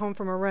when I get home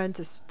from a run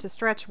to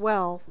stretch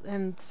well,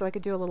 and so I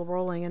could do a little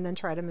rolling and then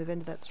try to move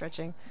into that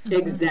stretching.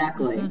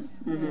 Exactly.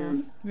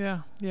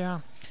 Yeah.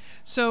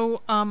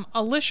 So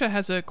Alicia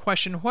has a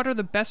question. What are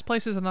the best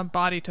places in the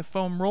body to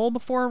foam roll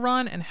before a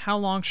run, and how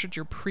long should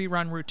your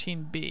pre-run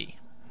routine be?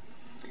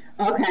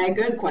 Okay,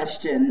 good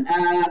question.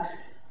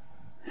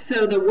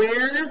 So the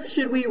wheres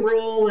should we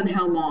roll and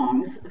how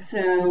longs?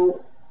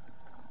 So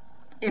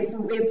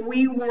if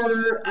we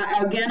were,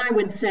 again, I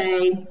would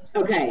say,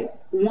 okay,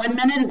 1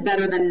 minute is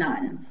better than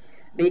none.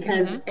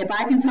 Because if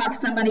I can talk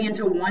somebody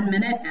into 1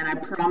 minute, and I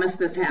promise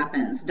this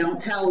happens,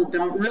 don't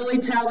really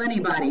tell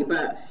anybody,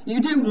 but you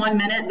do 1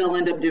 minute, they'll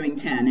end up doing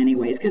 10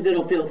 anyways, because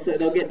it'll feel so,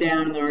 they'll get down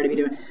and they'll already be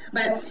doing,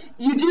 but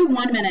you do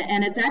 1 minute,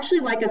 and it's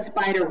actually like a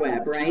spider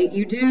web, right?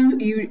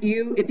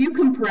 If you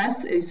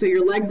compress, so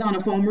your leg's on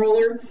a foam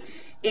roller,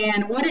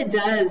 And what it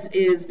does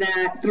is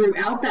that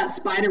throughout that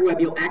spider web,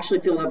 you'll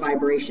actually feel a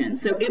vibration.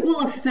 So it will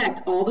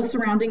affect all the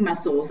surrounding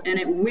muscles, and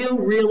it will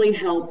really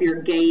help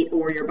your gait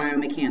or your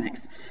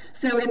biomechanics.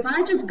 So if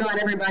I just got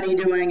everybody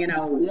doing,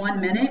 1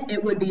 minute,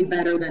 it would be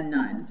better than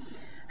none.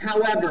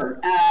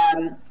 However,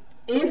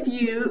 if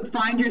you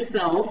find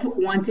yourself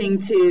wanting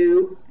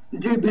to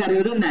do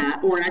better than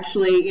that, or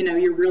actually,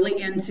 you're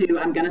really into,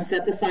 I'm going to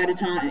set the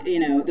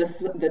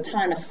the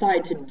time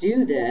aside to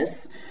do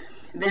this,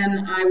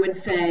 then I would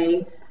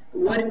say,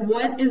 what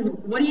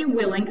are you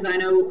willing? Because I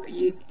know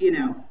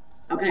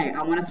okay,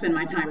 I want to spend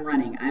my time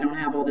running. I don't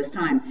have all this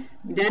time.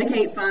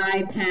 Dedicate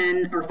 5,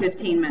 10, or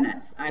 15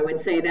 minutes. I would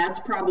say that's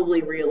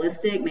probably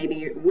realistic. Maybe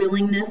your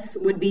willingness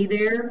would be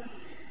there.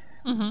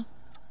 Mm-hmm.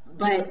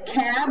 But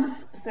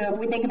calves, so if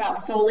we think about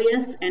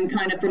soleus and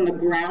kind of from the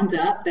ground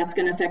up, that's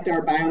going to affect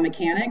our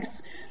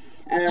biomechanics.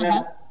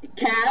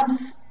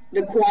 Calves,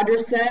 the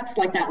quadriceps,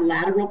 like that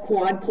lateral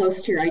quad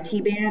close to your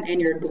IT band, and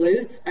your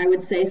glutes, I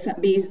would say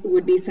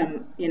would be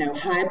some,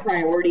 high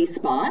priority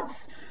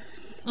spots.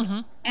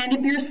 Mm-hmm. And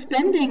if you're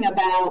spending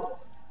about,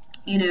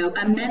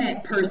 a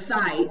minute per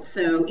site,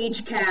 so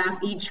each calf,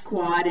 each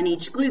quad, and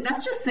each glute,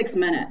 that's just 6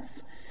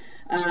 minutes.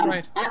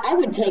 Right. I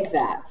would take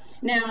that.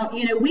 Now,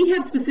 we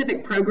have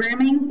specific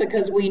programming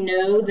because we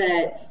know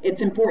that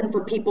it's important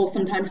for people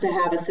sometimes to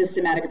have a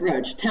systematic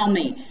approach. Tell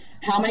me,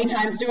 how many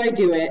times do I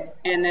do it?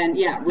 And then,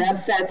 rep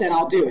sets and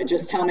I'll do it.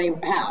 Just tell me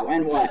how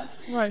and what.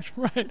 Right.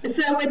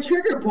 So at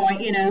trigger point,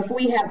 if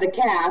we have the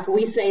calf,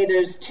 we say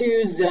there's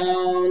 2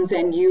 zones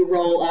and you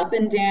roll up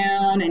and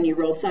down and you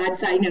roll side to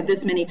side,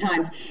 this many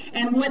times.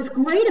 And what's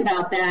great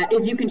about that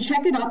is you can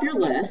check it off your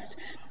list.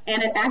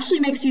 And it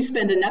actually makes you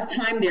spend enough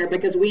time there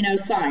because we know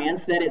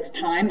science that it's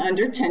time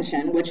under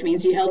tension, which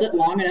means you held it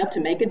long enough to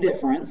make a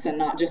difference and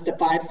not just a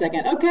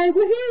 5-second, okay,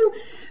 woohoo.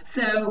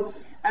 So,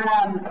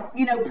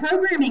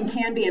 programming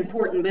can be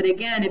important, but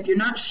again, if you're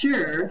not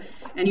sure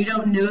and you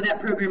don't know that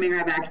programming or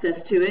have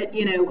access to it,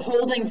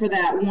 holding for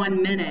that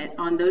 1 minute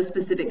on those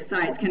specific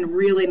sites can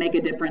really make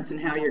a difference in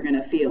how you're going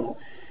to feel.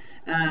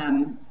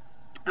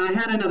 I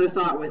had another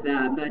thought with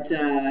that, but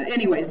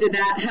anyways, did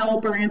that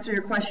help or answer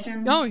your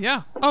question? Oh,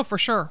 yeah. Oh, for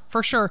sure.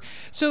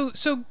 So,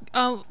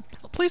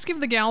 please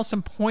give the gal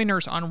some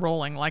pointers on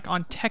rolling, like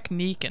on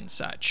technique and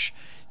such.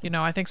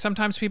 I think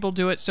sometimes people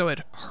do it so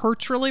it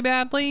hurts really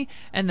badly,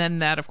 and then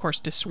that, of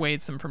course,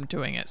 dissuades them from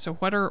doing it. So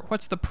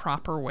what's the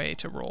proper way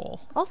to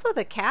roll? Also,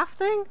 the calf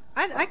thing,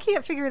 I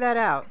can't figure that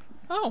out.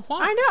 Oh, why?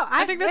 I know.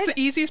 I think that's the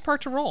easiest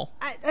part to roll.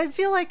 I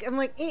feel like I'm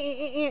like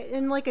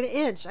in like an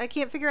inch. I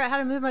can't figure out how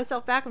to move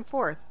myself back and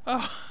forth.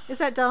 Oh. Is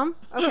that dumb?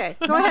 Okay,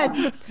 go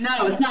ahead.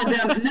 No, it's not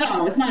dumb.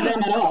 No, it's not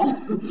dumb at all.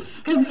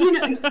 Because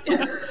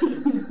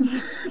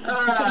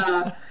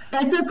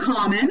it's a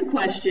common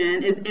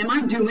question: am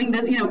I doing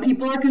this?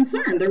 People are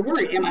concerned. They're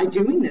worried. Am I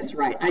doing this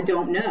right? I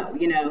don't know.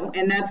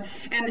 And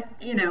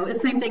the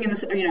same thing in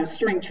the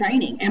strength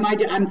training.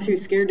 I'm too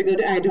scared to go.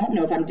 I don't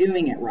know if I'm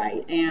doing it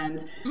right.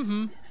 And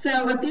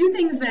so a few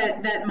things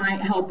that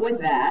might help with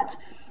that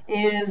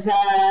is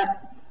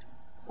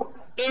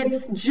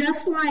it's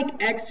just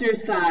like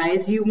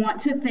exercise. You want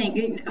to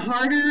think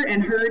harder,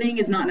 and hurting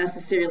is not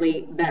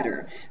necessarily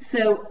better.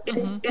 So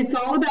it's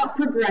all about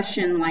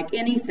progression, like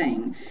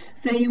anything.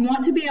 So you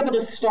want to be able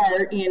to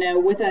start,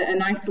 with a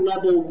nice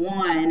level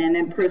 1, and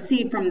then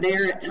proceed from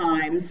there at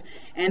times,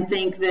 and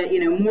think that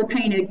more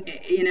pain,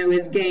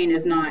 is gain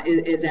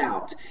is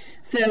out.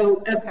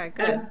 So okay,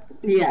 good.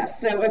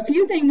 So a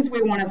few things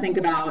we want to think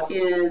about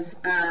is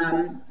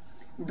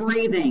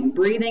breathing.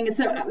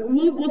 So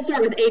we'll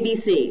start with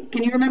ABC.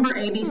 Can you remember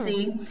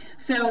ABC?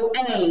 So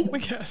A.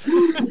 Yes.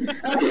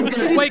 Okay,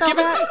 good. Wait, give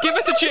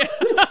us a chance.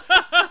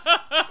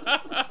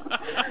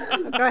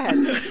 Go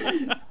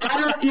ahead.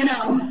 I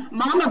don't,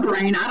 mama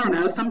brain. I don't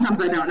know.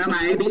 Sometimes I don't know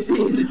my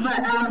ABCs, but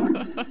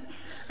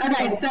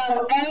okay.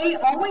 So A,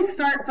 always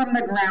start from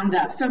the ground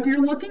up. So if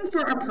you're looking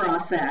for a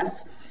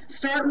process,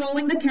 start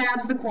rolling the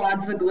calves, the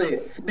quads, the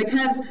glutes,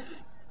 because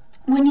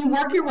when you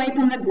work your way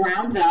from the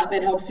ground up,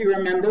 it helps you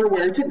remember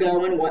where to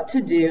go and what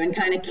to do, and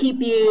kind of keep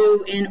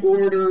you in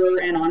order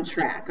and on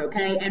track,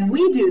 okay? And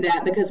we do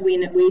that because we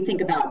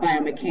think about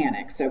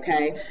biomechanics,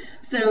 okay?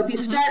 So if you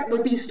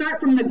start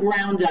from the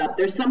ground up,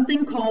 there's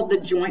something called the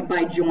joint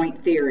by joint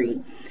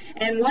theory.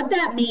 And what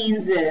that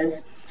means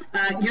is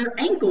your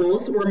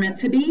ankles were meant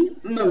to be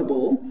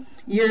mobile,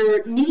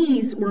 your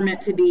knees were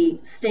meant to be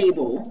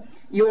stable,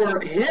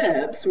 your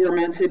hips were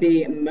meant to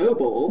be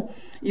mobile,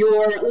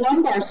 your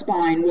lumbar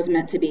spine was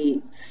meant to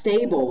be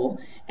stable,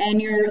 and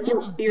your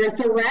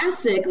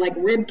thoracic, like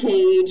rib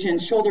cage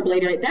and shoulder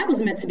blade area, that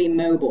was meant to be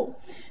mobile.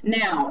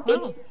 Now,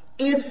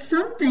 if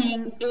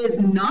something is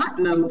not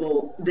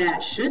mobile,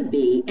 that should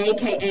be,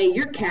 aka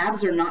your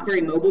calves are not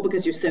very mobile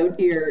because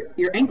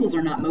your ankles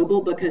are not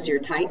mobile because you're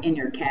tight in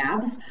your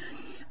calves.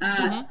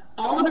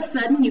 All of a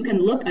sudden, you can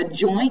look a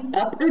joint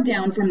up or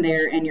down from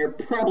there, and you're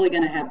probably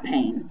going to have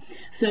pain.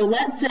 So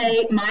let's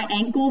say my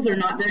ankles are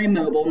not very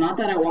mobile, not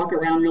that I walk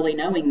around really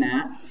knowing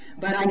that,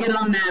 but I get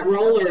on that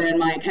roller and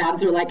my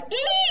calves are like,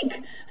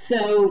 eek!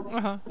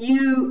 So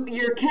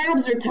your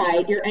calves are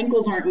tight, your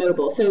ankles aren't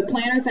mobile. So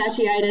plantar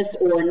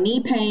fasciitis or knee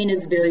pain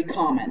is very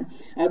common.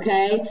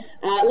 Okay,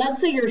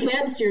 let's say your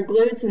hips, your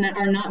glutes, and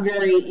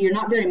you're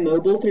not very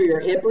mobile through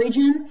your hip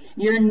region.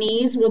 Your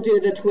knees will do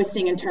the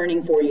twisting and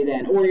turning for you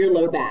then, or your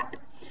low back.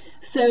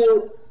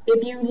 So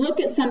if you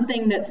look at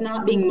something that's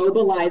not being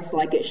mobilized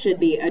like it should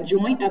be, a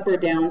joint up or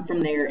down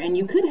from there, and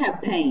you could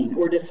have pain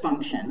or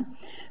dysfunction.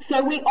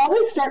 So we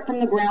always start from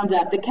the ground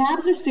up. The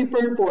calves are super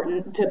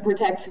important to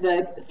protect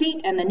the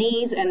feet and the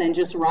knees, and then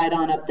just ride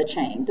on up the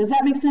chain. Does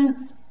that make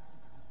sense?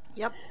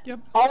 Yep.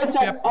 Always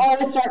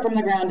start from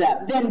the ground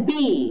up. Then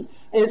B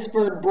is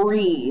for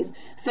breathe.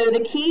 So the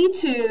key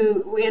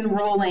to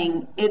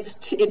enrolling,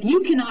 if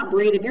you cannot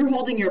breathe, if you're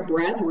holding your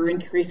breath, we're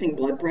increasing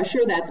blood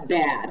pressure, that's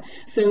bad.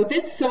 So if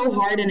it's so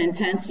hard and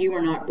intense you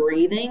are not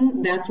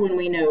breathing, that's when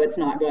we know it's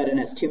not good and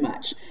it's too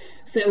much.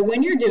 So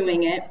when you're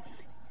doing it,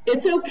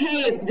 it's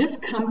okay if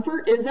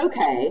discomfort is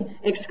okay,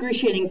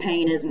 excruciating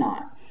pain is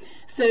not.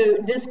 So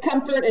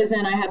discomfort is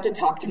in I have to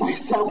talk to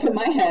myself in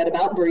my head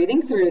about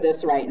breathing through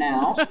this right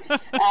now.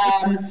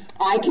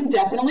 I can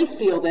definitely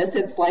feel this.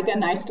 It's like a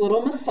nice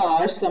little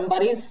massage.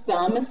 Somebody's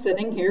thumb is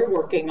sitting here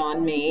working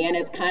on me, and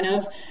it's kind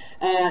of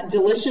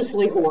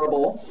deliciously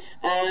horrible.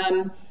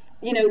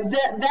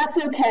 That's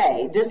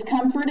okay.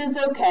 Discomfort is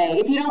okay.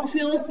 If you don't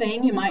feel a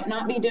thing, you might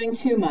not be doing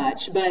too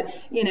much, but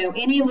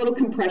any little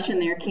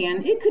compression there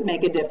could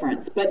make a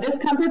difference. But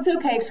discomfort's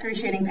okay.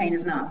 Excruciating pain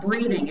is not.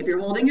 Breathing. If you're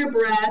holding your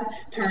breath,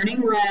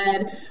 turning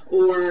red,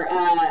 or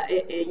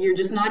you're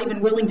just not even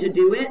willing to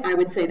do it, I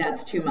would say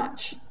that's too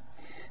much.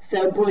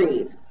 So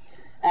breathe.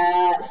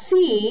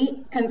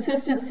 C,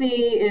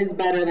 consistency is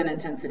better than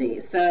intensity.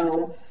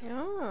 So,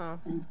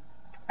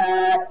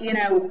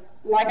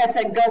 like I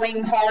said,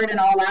 going hard and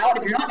all out,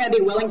 if you're not going to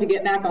be willing to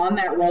get back on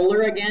that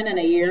roller again in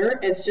a year,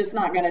 it's just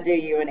not going to do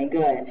you any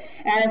good. And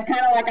it's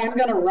kind of like, I'm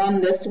going to run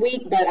this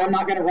week, but I'm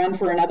not going to run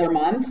for another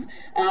month.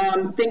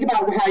 Think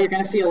about how you're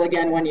going to feel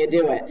again when you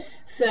do it.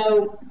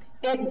 So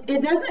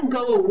it doesn't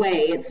go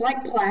away. It's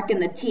like plaque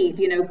in the teeth.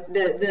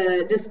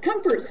 The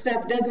discomfort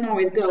stuff doesn't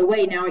always go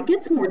away. Now, it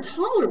gets more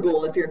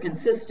tolerable if you're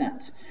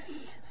consistent.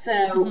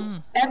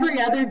 So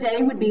every other day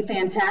would be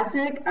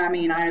fantastic. I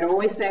mean, I'd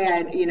always say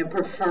I'd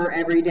prefer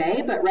every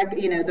day, but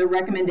the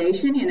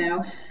recommendation,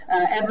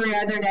 every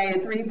other day,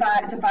 3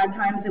 to 5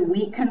 times a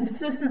week.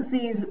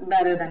 Consistency is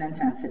better than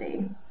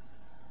intensity.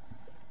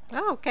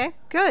 Oh, okay,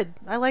 good.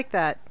 I like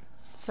that.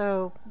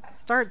 So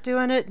start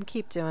doing it and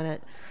keep doing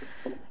it.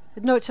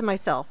 Note to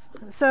myself.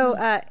 So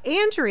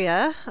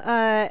Andrea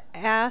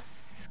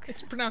asks.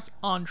 It's pronounced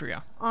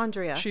Andrea.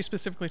 Andrea. She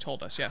specifically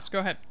told us. Yes, go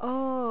ahead.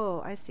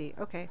 Oh, I see.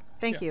 Okay.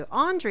 Thank you.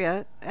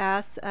 Andrea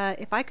asks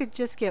if I could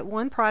just get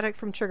one product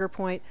from Trigger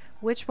Point,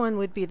 which one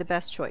would be the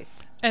best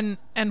choice? And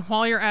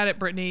while you're at it,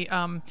 Brittany,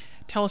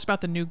 tell us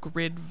about the new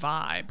Grid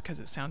Vibe, because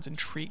it sounds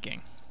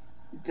intriguing.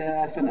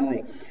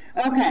 Definitely.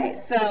 Okay,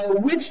 so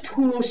which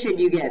tool should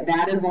you get?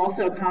 That is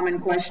also a common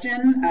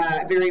question,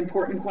 very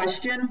important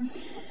question.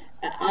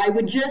 I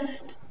would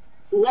just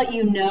let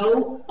you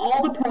know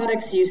all the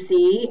products you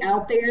see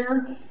out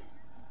there,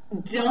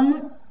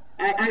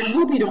 I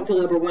hope you don't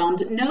feel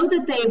overwhelmed. Know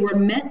that they were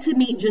meant to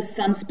meet just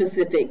some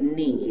specific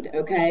need,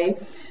 okay?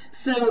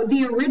 So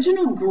the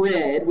original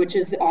Grid, which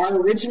is our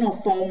original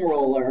foam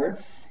roller,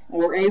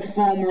 or a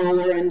foam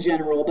roller in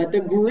general, but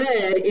the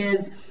Grid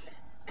is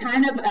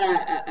kind of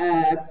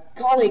a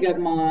colleague of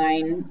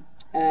mine,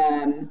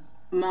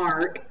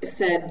 Mark,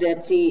 said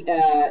that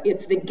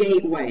it's the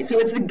gateway. So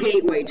it's the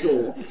gateway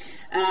tool.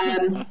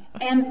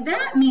 And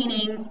that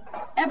meaning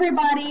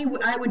everybody,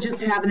 I would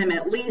just have them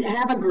at least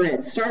have a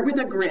grid. Start with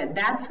a grid.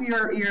 That's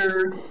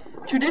your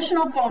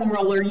traditional foam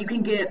roller. You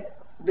can get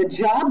the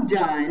job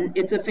done.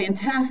 It's a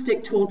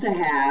fantastic tool to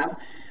have.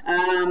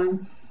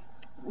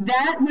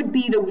 That would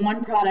be the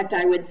one product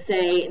I would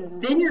say.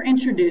 Then you're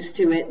introduced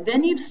to it.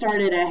 Then you've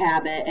started a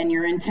habit and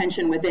your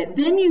intention with it.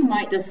 Then you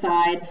might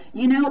decide,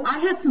 I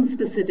have some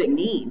specific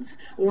needs,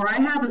 or I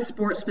have a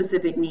sport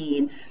specific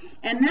need.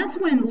 And that's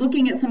when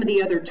looking at some of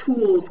the other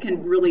tools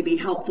can really be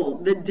helpful.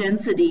 The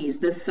densities,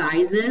 the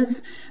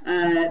sizes,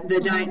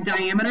 the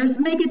diameters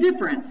make a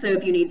difference. So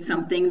if you need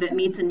something that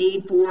meets a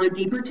need for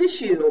deeper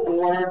tissue,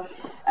 or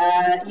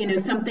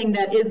something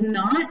that is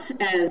not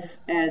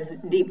as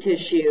deep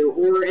tissue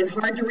or is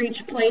hard to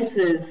reach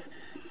places.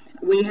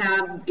 We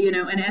have,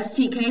 an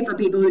STK for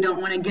people who don't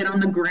want to get on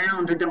the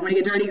ground or don't want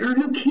to get dirty or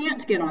who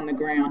can't get on the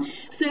ground.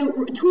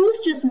 So tools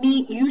just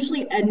meet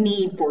usually a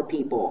need for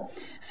people.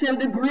 So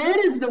the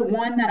Grid is the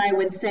one that I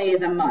would say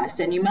is a must,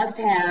 and you must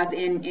have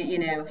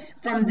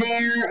from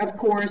there, of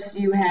course,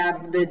 you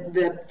have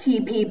the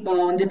TP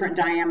ball in different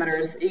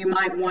diameters. You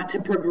might want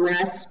to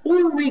progress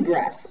or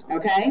regress,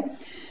 okay?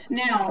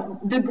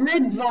 Now, the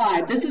Grid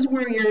Vibe, this is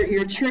where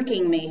you're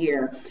tricking me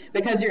here,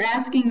 because you're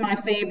asking my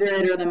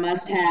favorite or the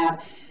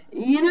must-have.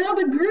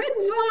 The Grid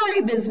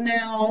Vibe is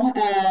now,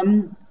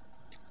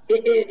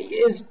 it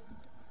is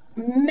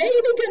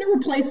maybe going to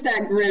replace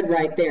that Grid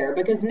right there,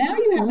 because now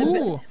you have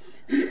the...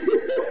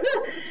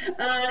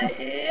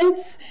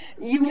 It's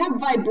you have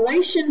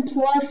vibration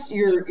plus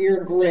your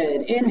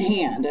grid in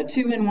hand, a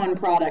 2-in-1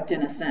 product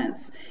in a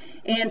sense.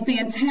 And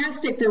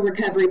fantastic for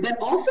recovery,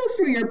 but also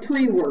for your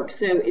pre-work.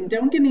 So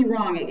don't get me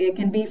wrong, it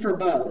can be for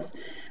both.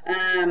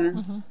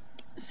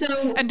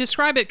 So and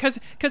describe it because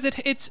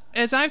it's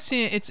as I've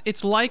seen it,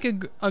 it's like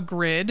a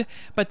grid,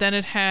 but then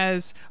it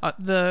has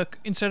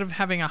instead of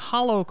having a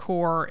hollow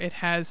core, it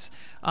has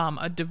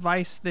a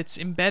device that's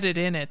embedded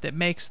in it that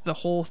makes the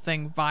whole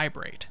thing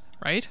vibrate.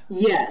 Right?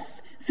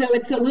 Yes. So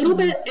it's a little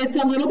bit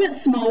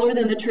smaller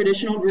than the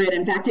traditional grid.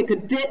 In fact, it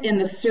could fit in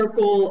the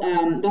circle,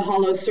 the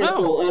hollow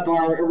circle of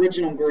our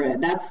original grid.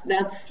 That's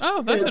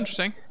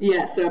interesting.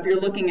 Yeah. So if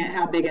you're looking at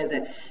how big is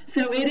it,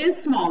 so it is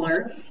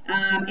smaller.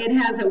 It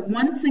has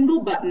one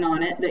single button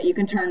on it that you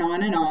can turn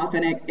on and off,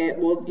 and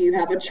you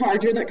have a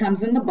charger that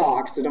comes in the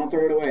box. So don't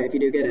throw it away if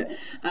you do get it.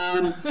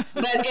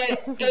 But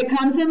it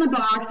comes in the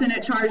box and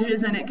it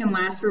charges, and it can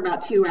last for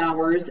about 2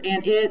 hours,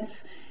 and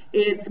it's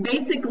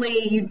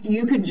basically,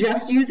 you could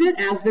just use it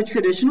as the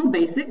traditional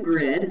basic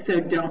grid, so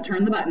don't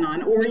turn the button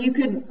on, or you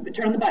could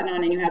turn the button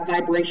on and you have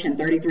vibration,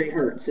 33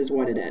 hertz is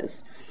what it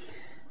is.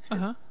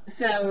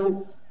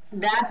 So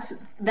that's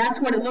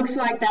what it looks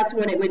like, that's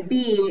what it would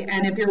be,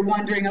 and if you're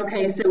wondering,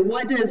 okay, so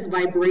what does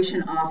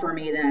vibration offer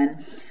me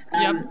then?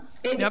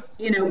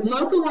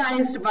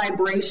 Localized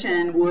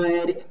vibration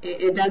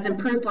it does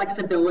improve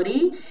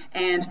flexibility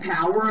and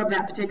power of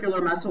that particular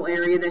muscle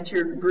area that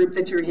you're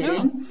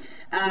hitting.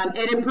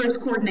 It improves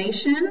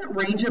coordination,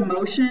 range of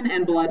motion,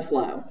 and blood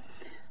flow.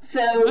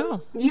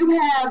 So you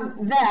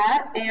have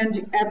that,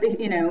 and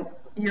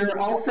you're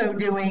also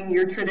doing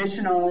your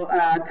traditional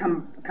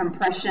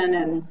compression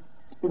and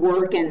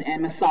work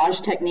and massage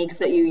techniques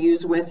that you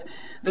use with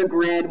the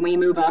grid. We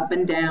move up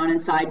and down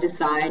and side to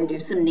side and do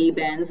some knee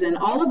bends, and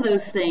all of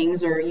those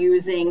things are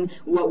using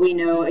what we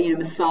know,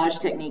 massage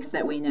techniques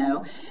that we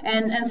know.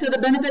 And so the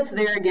benefits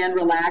there, again,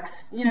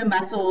 relax,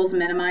 muscles,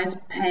 minimize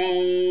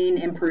pain,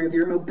 improve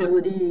your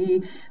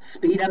mobility,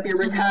 speed up your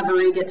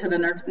recovery, get to the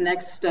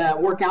next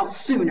workout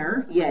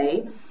sooner.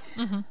 Yay.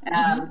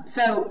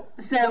 So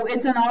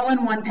it's an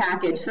all-in-one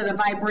package. So the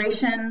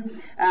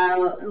vibration,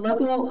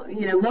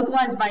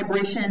 localized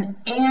vibration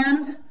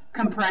and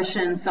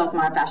compression,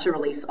 self-myofascial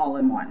release all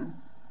in one.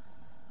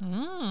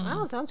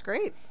 Wow, sounds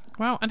great.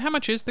 Wow. And how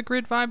much is the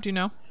grid vibe? Do you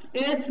know?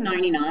 It's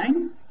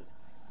 $99.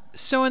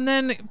 So, and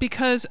then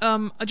because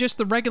just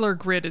the regular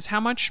grid is how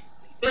much,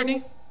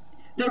 Brittany?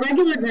 The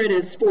regular grid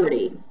is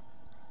 $40.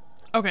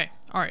 Okay.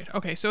 All right.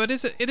 Okay. So it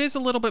is a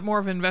little bit more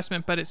of an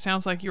investment, but it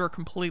sounds like you are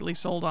completely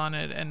sold on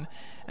it and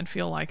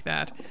feel like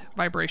that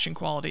vibration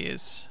quality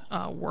is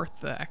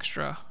worth the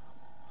extra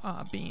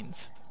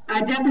beans. I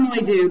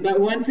definitely do.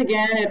 But once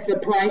again, if the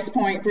price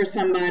point for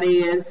somebody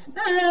is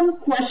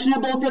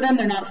questionable for them,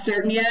 they're not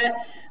certain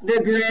yet,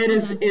 the grid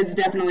is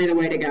definitely the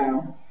way to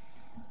go.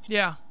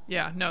 Yeah.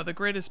 Yeah, no, the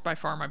grid is by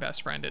far my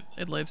best friend.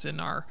 It lives in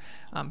our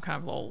kind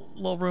of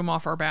little room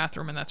off our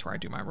bathroom, and that's where I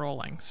do my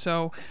rolling.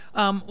 So,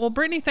 well,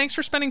 Brittany, thanks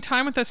for spending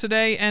time with us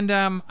today. And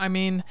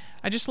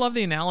I just love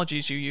the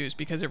analogies you use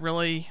because it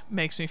really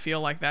makes me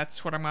feel like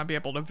that's what I'm going to be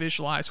able to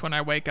visualize when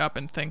I wake up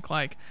and think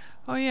like,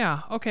 oh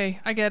yeah, okay,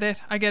 I get it.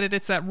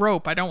 It's that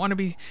rope. I don't want to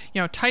be,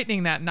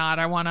 tightening that knot.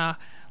 I want to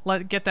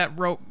get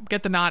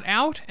the knot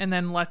out, and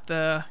then let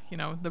the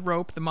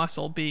rope, the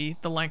muscle, be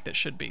the length it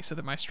should be, so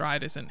that my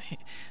stride isn't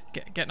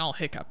getting all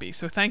hiccupy.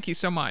 So thank you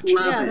so much.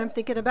 Yeah, and I'm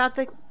thinking about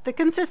the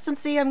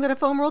consistency. I'm going to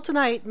foam roll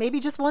tonight. Maybe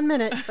just 1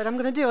 minute, but I'm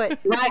going to do it.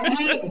 Right.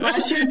 Hey,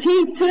 brush your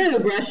teeth too.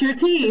 Brush your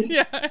teeth.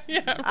 Yeah.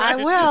 Right. I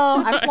will.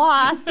 I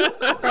floss.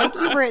 Thank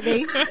you,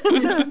 Brittany.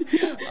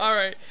 All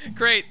right.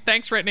 Great.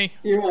 Thanks, Brittany.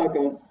 You're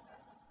welcome.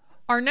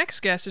 Our next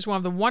guest is one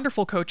of the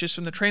wonderful coaches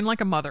from the Train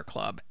Like a Mother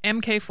Club,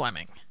 MK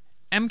Fleming.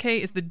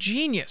 MK is the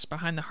genius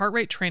behind the heart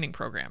rate training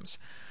programs.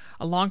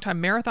 A longtime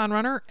marathon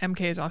runner,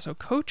 MK is also a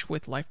coach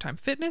with Lifetime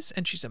Fitness,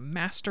 and she's a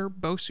master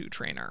BOSU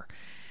trainer.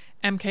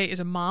 MK is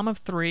a mom of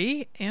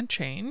 3 and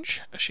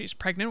change. She's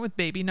pregnant with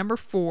baby number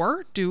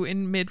 4, due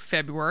in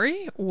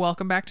mid-February.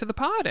 Welcome back to the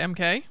pod,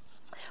 MK.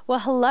 Well,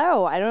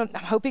 hello. I'm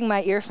hoping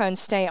my earphones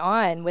stay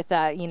on with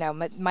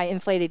my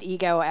inflated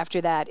ego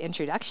after that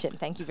introduction.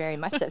 Thank you very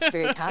much. That's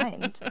very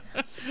kind.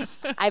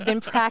 I've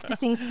been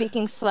practicing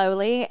speaking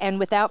slowly and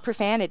without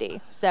profanity,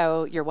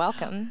 so you're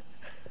welcome.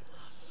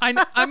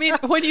 I mean,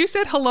 when you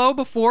said hello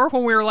before,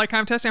 when we were like,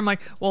 I'm testing, I'm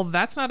like, well,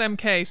 that's not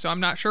MK, so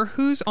I'm not sure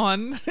who's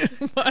on,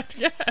 but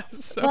yes.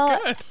 So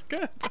well,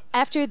 good.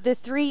 After the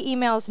 3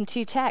 emails and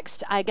 2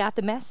 texts, I got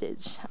the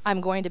message. I'm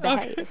going to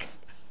behave. Okay.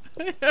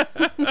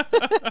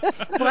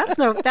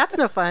 Well, that's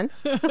no fun.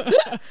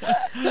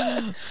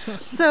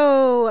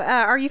 So,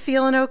 are you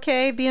feeling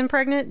okay being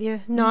pregnant? You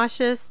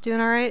nauseous?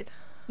 Doing all right?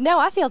 No,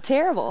 I feel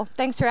terrible.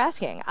 Thanks for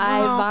asking. I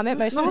vomit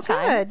most of the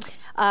time. Good.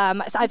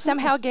 I've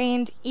somehow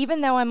gained,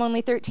 even though I'm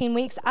only 13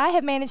 weeks, I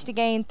have managed to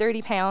gain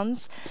 30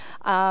 pounds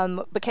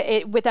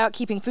without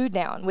keeping food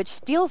down, which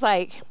feels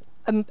like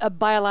a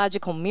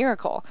biological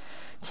miracle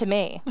to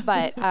me.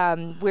 But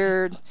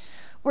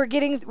We're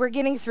getting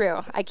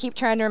through. I keep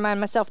trying to remind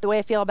myself the way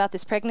I feel about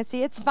this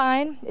pregnancy. It's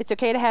fine. It's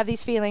okay to have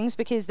these feelings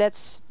because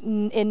that's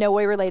in no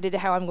way related to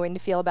how I'm going to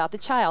feel about the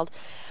child.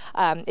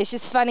 It's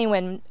just funny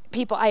when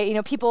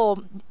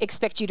people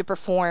expect you to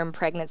perform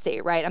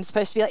pregnancy, right? I'm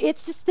supposed to be like,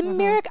 it's just the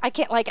miracle.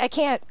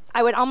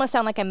 I would almost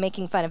sound like I'm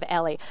making fun of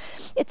Ellie.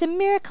 It's a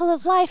miracle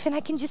of life, and I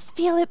can just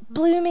feel it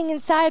blooming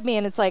inside me.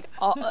 And it's like,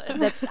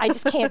 I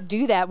just can't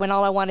do that when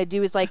all I want to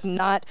do is like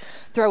not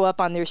throw up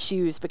on their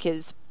shoes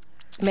because,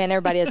 man,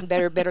 everybody has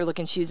better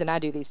looking shoes than I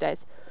do these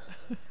days.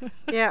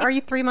 Yeah. Are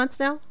you 3 months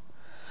now?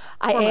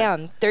 I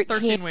am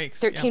 13 weeks.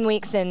 13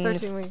 weeks and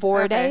 13 weeks.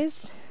 4 Okay.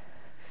 days.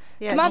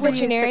 Yeah, Come on, were you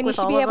veterinarian, sick you with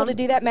should all be of able to them?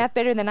 do that math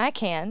better than I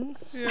can.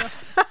 Yeah.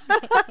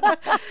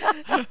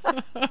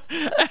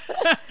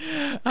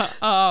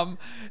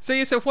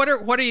 So what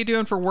are you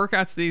doing for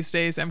workouts these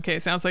days, MK?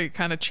 It sounds like it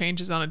kind of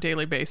changes on a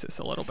daily basis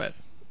a little bit.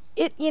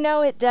 It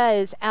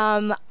does.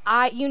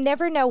 You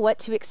never know what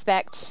to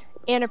expect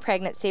in a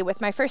pregnancy. With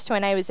my first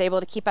one, I was able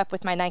to keep up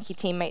with my Nike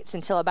teammates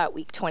until about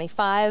week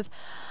 25.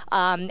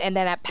 And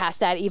then past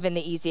that, even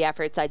the easy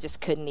efforts, I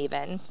just couldn't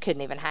even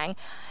hang.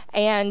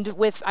 And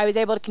I was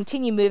able to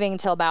continue moving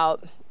until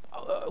about,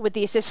 with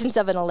the assistance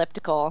of an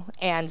elliptical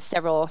and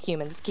several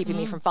humans keeping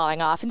me from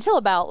falling off, until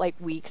about like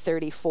week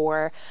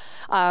 34.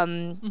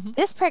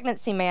 This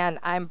pregnancy, man,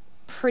 I'm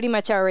pretty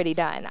much already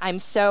done. I'm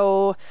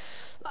so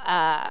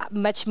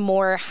much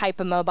more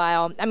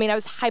hypomobile. I mean, I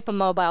was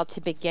hypomobile to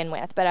begin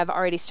with, but I've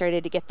already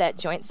started to get that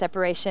joint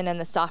separation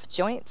and the soft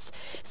joints.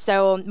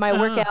 So my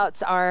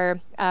workouts are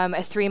a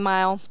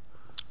 3-mile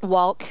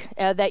walk.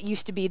 That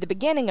used to be the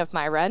beginning of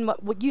my run.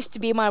 What used to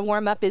be my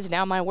warm-up is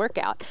now my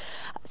workout.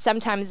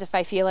 Sometimes if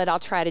I feel it, I'll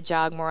try to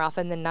jog. More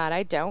often than not,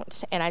 I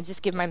don't. And I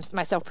just give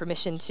myself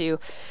permission to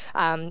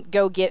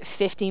go get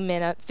 50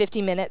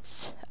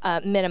 minutes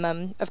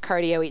minimum of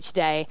cardio each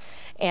day,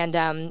 and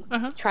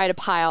try to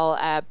pile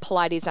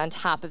Pilates on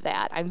top of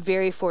that. I'm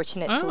very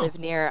fortunate to live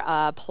near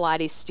a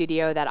Pilates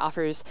studio that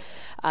offers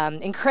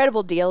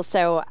incredible deals.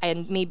 So,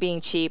 and me being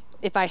cheap,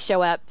 if I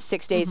show up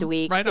 6 days a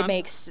week, that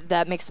makes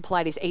the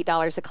Pilates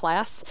 $8 a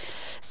class.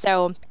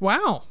 So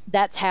wow,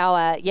 that's how.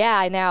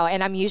 I know,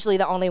 and I'm usually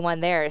the only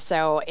one there.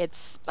 So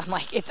I'm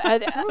like, if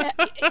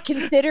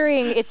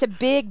considering it's a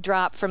big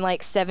drop from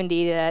like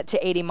 70 to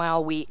 80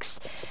 mile weeks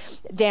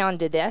down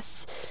to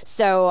this.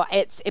 So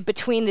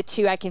between the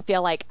two, I can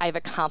feel like I've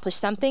accomplished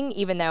something,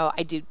 even though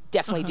I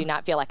definitely do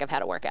not feel like I've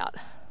had a workout.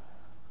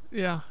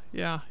 Yeah.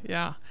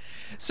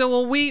 So,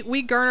 well,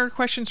 we garnered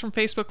questions from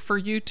Facebook for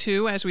you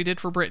too, as we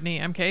did for Brittany,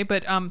 MK.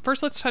 But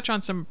first, let's touch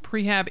on some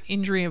prehab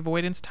injury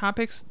avoidance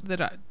topics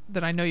that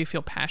I know you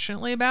feel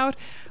passionately about.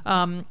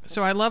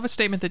 So, I love a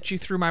statement that you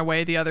threw my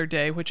way the other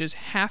day, which is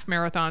half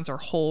marathons are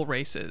whole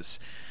races.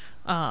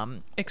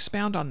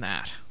 Expound on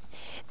that.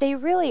 They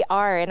really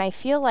are, and I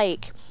feel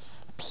like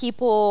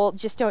people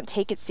just don't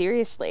take it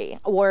seriously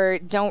or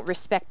don't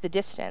respect the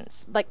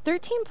distance. Like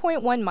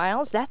 13.1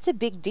 miles, that's a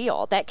big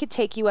deal. That could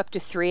take you up to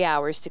 3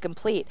 hours to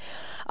complete.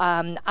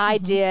 I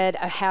did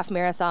a half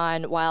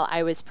marathon while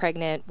I was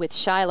pregnant with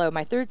Shiloh,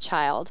 my third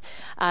child,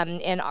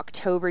 in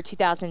October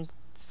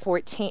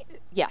 2014.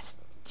 Yes,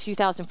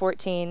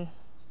 2014.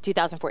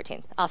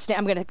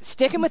 I'm going to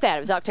stick him with that.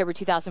 It was October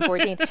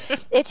 2014.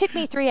 It took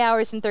me 3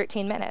 hours and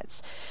 13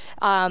 minutes.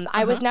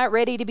 I was not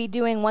ready to be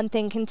doing one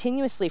thing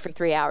continuously for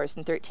 3 hours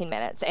and 13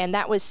 minutes. And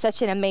that was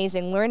such an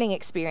amazing learning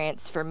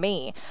experience for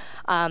me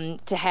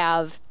to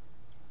have.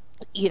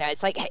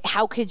 It's like,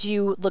 how could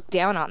you look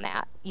down on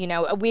that?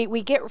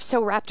 We get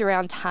so wrapped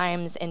around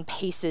times and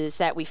paces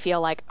that we feel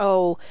like,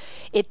 oh,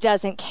 it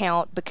doesn't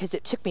count because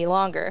it took me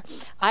longer.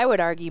 I would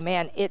argue,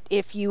 man,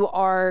 if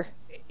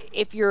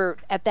you're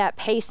at that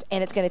pace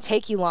and it's going to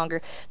take you longer,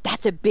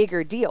 that's a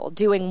bigger deal.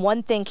 Doing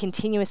one thing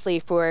continuously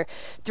for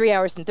 3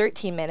 hours and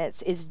 13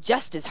 minutes is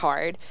just as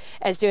hard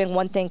as doing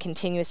one thing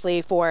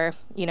continuously for,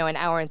 an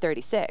hour and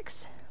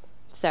 36.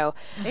 So,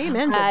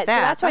 amen to that. So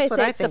that's why I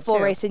say I it's the full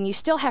too. race, and you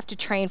still have to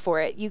train for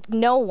it.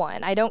 No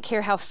one, I don't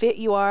care how fit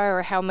you are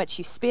or how much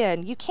you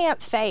spend, you can't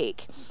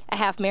fake a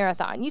half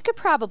marathon. You could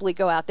probably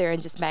go out there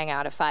and just bang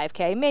out a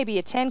 5K, maybe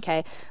a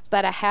 10K,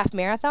 but a half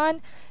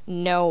marathon,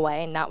 no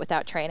way, not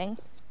without training.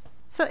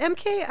 So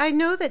MK, I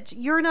know that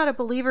you're not a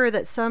believer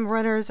that some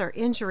runners are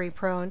injury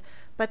prone,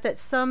 but that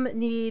some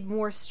need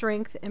more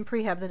strength and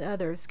prehab than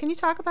others. Can you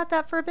talk about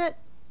that for a bit?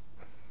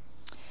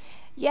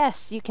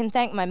 Yes, you can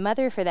thank my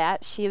mother for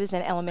that. She was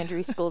an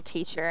elementary school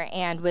teacher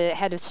and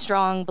had a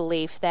strong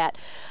belief that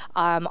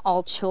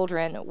all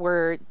children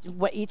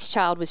each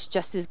child was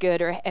just as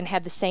good and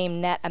had the same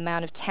net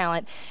amount of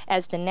talent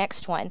as the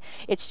next one.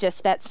 It's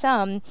just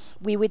that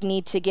we would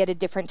need to get a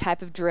different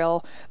type of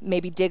drill,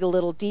 maybe dig a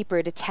little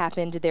deeper to tap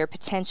into their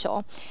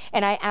potential.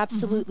 And I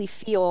absolutely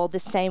feel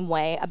the same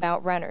way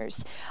about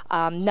runners.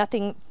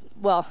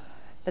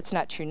 That's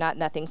not true, not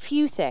nothing.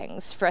 Few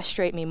things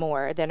frustrate me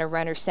more than a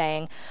runner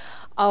saying,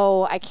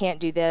 oh, I can't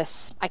do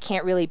this. I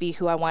can't really be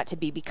who I want to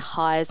be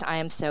because I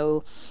am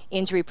so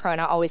injury prone.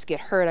 I always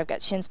get hurt. I've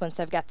got shin splints.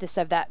 I've got this,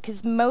 I've that.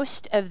 Because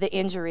most of the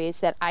injuries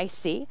that I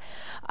see,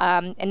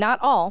 and not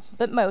all,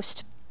 but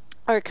most,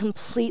 are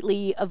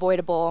completely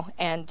avoidable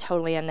and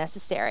totally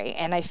unnecessary.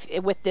 And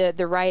with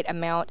the right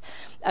amount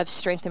of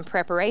strength and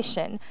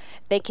preparation,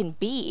 they can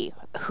be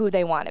who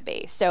they want to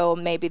be. So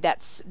maybe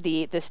that's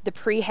the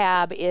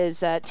prehab is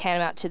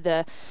tantamount to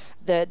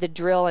the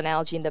drill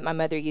analogy that my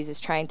mother uses,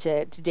 trying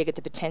to dig at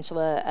the potential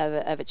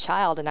of a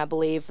child. And I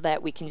believe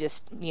that we can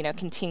just,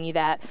 continue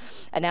that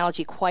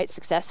analogy quite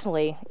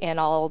successfully in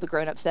all the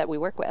grown-ups that we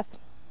work with.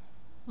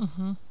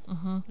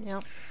 Yeah.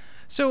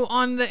 So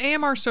on the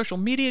AMR social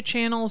media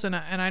channels, and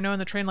I know in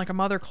the Train Like a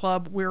Mother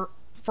Club, we're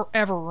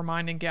forever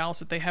reminding gals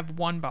that they have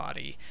one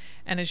body.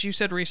 And as you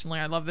said recently,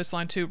 I love this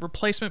line too,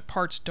 replacement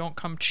parts don't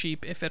come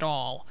cheap, if at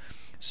all.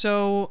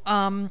 So,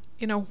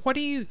 what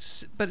do you,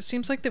 but it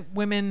seems like that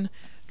women,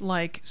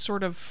 like,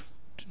 sort of,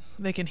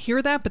 they can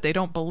hear that, but they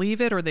don't believe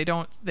it, or they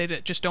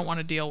just don't want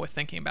to deal with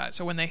thinking about it.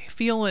 So when they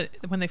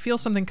feel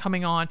something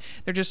coming on,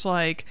 they're just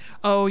like,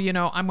 oh,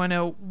 I'm going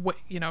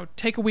to,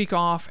 take a week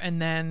off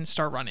and then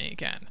start running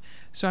again.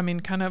 So, I mean,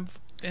 kind of,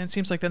 and it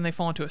seems like then they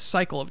fall into a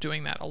cycle of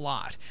doing that a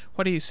lot.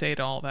 What do you say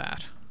to all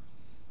that?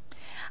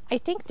 I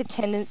think the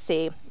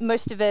tendency,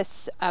 most of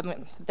us,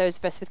 those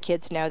of us with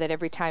kids know that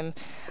every time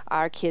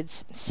our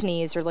kids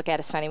sneeze or look at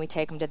us funny, we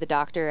take them to the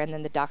doctor, and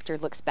then the doctor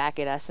looks back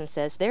at us and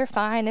says, they're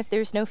fine. If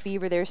there's no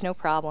fever, there's no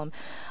problem.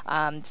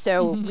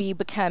 So we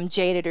become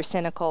jaded or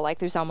cynical, like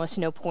there's almost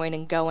no point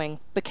in going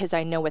because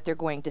I know what they're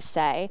going to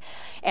say.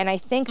 And I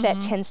think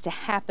that tends to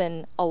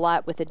happen a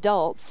lot with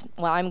adults.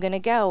 Well, I'm going to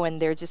go,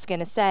 and they're just going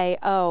to say,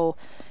 oh,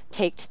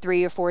 take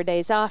 3 or 4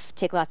 days off,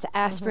 take lots of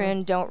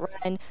aspirin, don't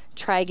run,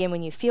 try again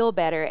when you feel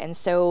better. And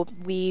so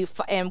we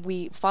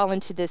fall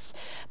into this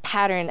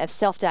pattern of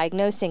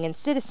self-diagnosing and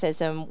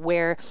cynicism,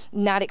 where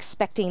not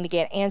expecting to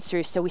get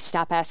answers, so we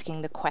stop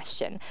asking the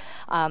question.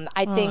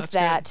 I think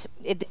that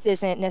this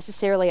isn't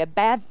necessarily a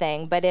bad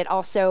thing, but it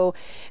also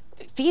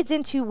feeds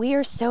into, we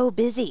are so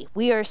busy.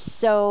 We are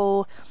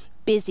so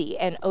busy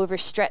and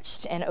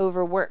overstretched and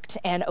overworked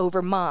and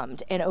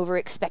overmommed and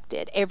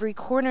overexpected. Every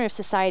corner of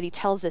society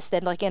tells us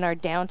that, like, in our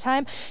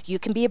downtime, you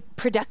can be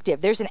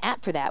productive. There's an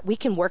app for that. We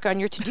can work on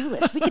your to-do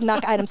list. We can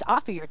knock items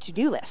off of your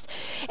to-do list.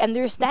 And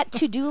there's that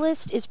to-do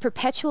list is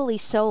perpetually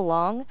so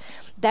long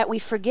that we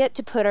forget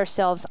to put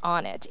ourselves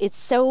on it. It's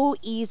so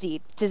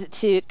easy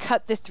to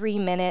cut the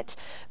 3-minute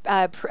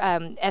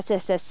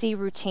SSSC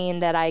routine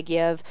that I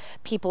give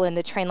people in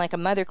the Train Like a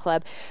Mother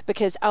Club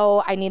because,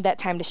 I need that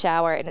time to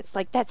shower. And it's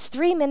like, that's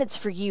 3 minutes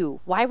for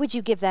you. Why would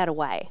you give that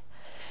away?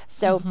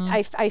 So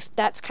I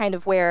that's kind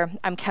of where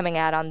I'm coming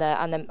at on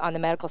the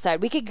medical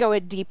side. We could go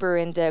deeper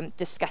into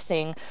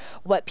discussing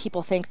what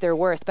people think they're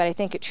worth, but I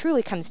think it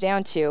truly comes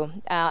down to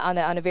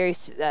on a very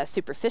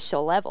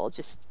superficial level,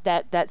 just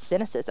that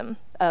cynicism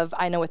of,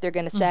 I know what they're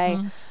going to say.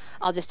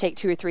 I'll just take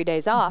 2 or 3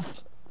 days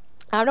off.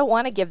 I don't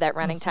want to give that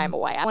running time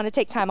away. I want to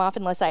take time off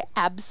unless I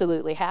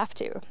absolutely have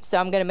to. So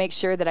I'm going to make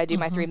sure that I do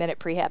my 3-minute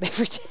prehab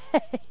every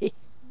day.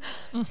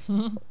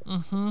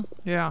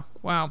 Yeah.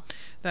 Wow.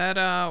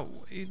 That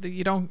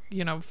you don't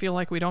feel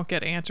like we don't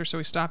get answers, so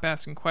we stop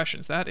asking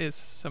questions. That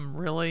is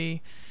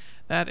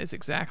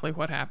exactly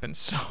what happens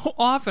so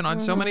often on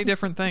so many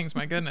different things.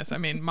 My goodness. I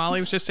mean, Molly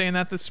was just saying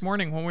that this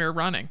morning when we were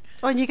running.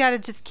 Oh, and you got to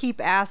just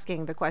keep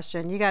asking the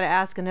question. You got to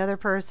ask another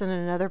person,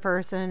 and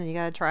you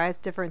got to try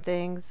different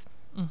things.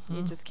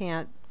 You just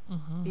can't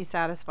be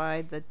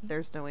satisfied that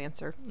there's no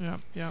answer.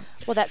 Yeah.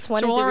 Well, that's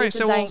one of the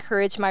reasons I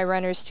encourage my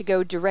runners to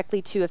go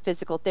directly to a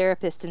physical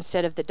therapist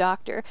instead of the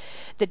doctor.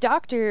 The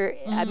doctor,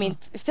 I mean,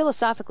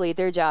 philosophically,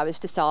 their job is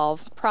to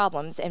solve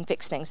problems and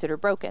fix things that are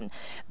broken.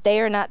 They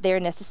are not there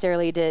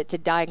necessarily to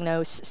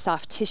diagnose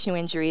soft tissue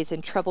injuries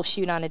and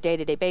troubleshoot on a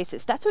day-to-day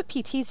basis. That's what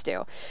PTs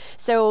do.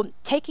 So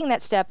taking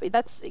that step,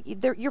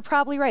 you're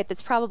probably right.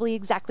 That's probably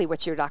exactly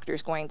what your doctor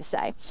is going to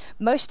say.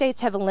 Most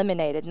states have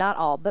eliminated, not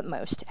all, but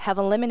most, have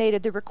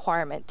eliminated the requirement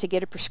to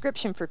get a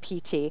prescription for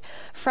PT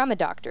from a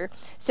doctor.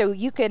 So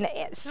you can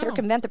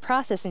circumvent the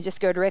process and just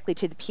go directly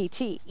to the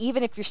PT.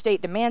 Even if your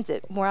state demands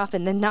it, more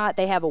often than not,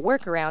 they have a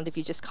workaround. If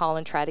you just call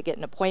and try to get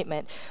an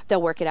appointment,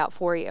 they'll work it out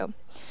for you.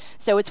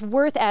 So it's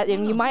worth it.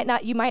 And you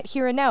might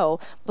hear a no,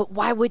 but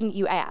why wouldn't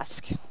you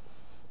ask?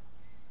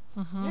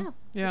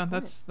 Yeah,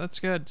 that's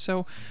good.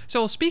 So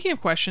speaking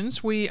of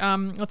questions, we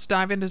let's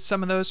dive into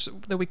some of those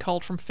that we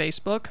culled from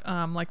Facebook,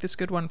 like this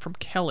good one from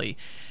Kelly,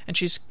 and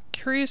she's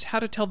curious how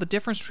to tell the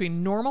difference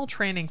between normal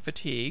training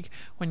fatigue,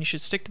 when you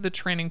should stick to the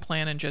training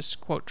plan and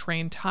just, quote,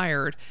 train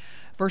tired,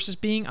 versus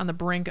being on the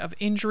brink of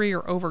injury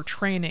or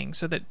overtraining,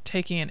 so that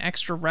taking an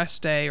extra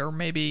rest day or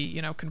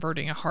maybe,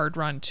 converting a hard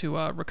run to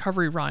a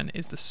recovery run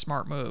is the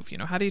smart move.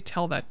 How do you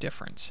tell that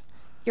difference?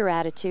 Your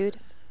attitude.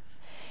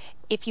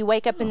 If you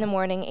wake up in the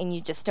morning and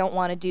you just don't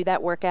want to do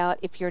that workout,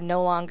 if you're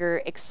no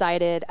longer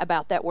excited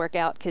about that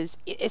workout, because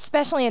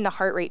especially in the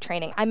heart rate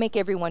training, I make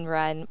everyone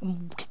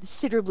run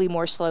considerably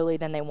more slowly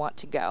than they want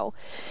to go.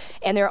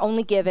 And they're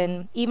only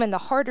given, even the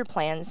harder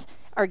plans,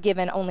 are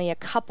given only a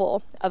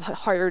couple of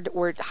hard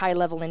or high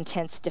level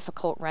intense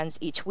difficult runs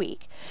each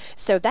week.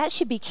 So that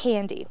should be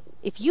candy.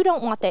 If you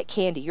don't want that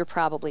candy, you're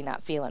probably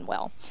not feeling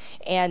well.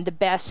 And the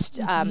best,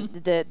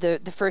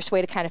 the first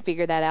way to kind of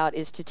figure that out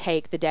is to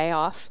take the day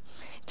off,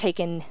 take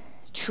an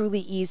truly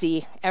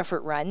easy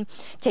effort run,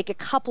 take a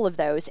couple of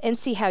those and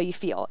see how you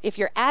feel. If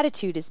your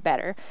attitude is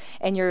better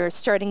and you're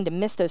starting to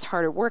miss those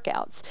harder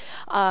workouts,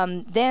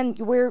 then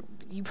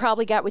you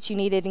probably got what you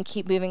needed and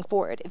keep moving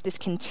forward. If this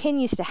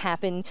continues to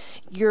happen,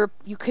 you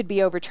could be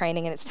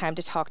overtraining and it's time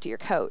to talk to your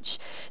coach.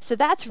 So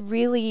that's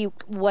really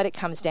what it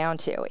comes down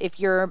to. If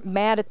you're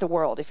mad at the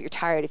world, if you're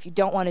tired, if you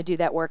don't want to do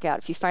that workout,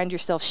 if you find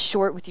yourself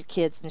short with your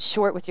kids and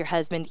short with your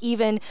husband,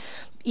 even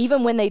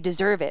when they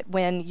deserve it,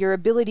 when your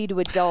ability to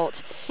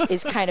adult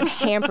is kind of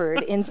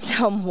hampered in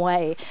some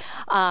way.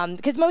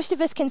 Because most of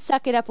us can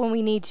suck it up when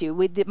we need to.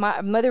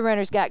 My Mother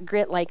Runner's got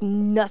grit like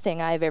nothing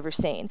I've ever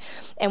seen.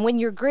 And when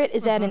your grit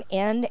is at an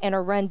end and a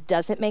run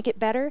doesn't make it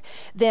better,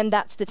 then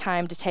that's the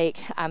time to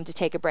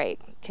take a break.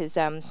 Because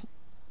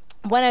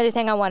one other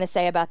thing I want to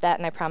say about that,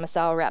 and I promise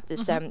I'll wrap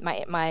this, I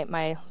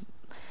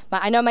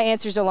know my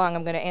answers are long.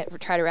 I'm going to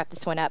try to wrap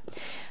this one up.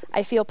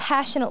 I feel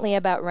passionately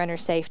about runner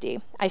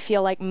safety. I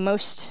feel like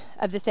most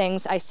of the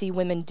things I see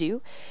women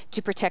do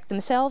to protect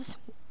themselves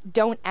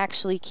don't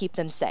actually keep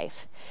them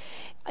safe.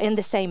 In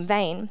the same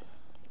vein,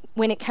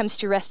 when it comes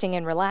to resting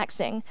and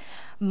relaxing,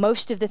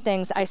 most of the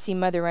things I see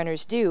mother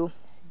runners do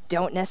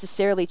don't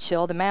necessarily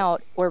chill them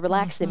out or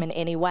relax them in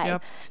any way.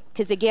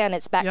 Because again,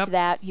 it's back to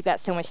that, you've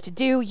got so much to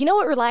do. You know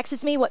what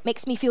relaxes me, what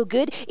makes me feel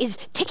good, is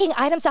ticking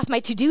items off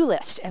my to-do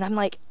list. And I'm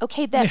like,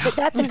 okay, but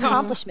that's an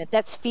accomplishment.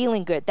 That's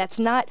feeling good. That's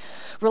not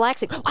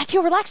relaxing. Oh, I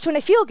feel relaxed when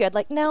I feel good.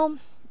 Like, no.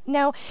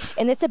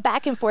 And it's a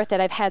back and forth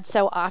that I've had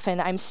so often.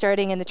 I'm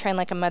starting in the Train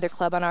Like a Mother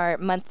Club on our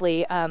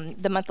monthly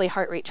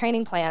heart rate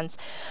training plans,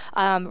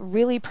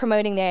 really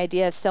promoting the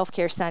idea of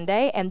Self-Care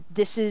Sunday. And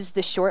this is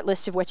the short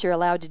list of what you're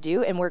allowed to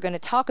do. And we're going to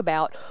talk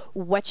about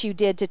what you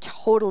did to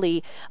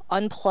totally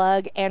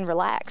unplug and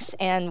relax.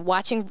 And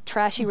watching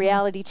trashy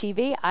reality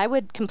TV, I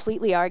would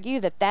completely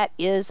argue that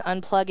is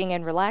unplugging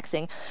and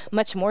relaxing,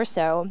 much more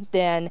so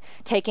than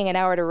taking an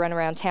hour to run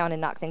around town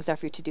and knock things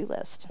off your to-do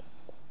list.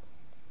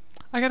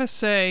 I gotta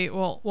say,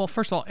 well,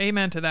 first of all,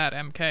 amen to that,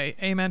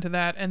 MK. Amen to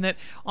that. And that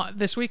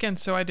this weekend,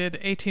 so I did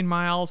 18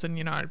 miles,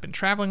 and I'd been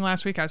traveling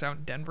last week. I was out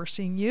in Denver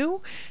seeing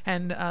you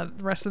and the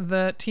rest of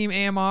the team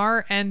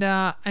AMR,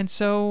 and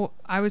so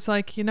I was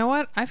like, you know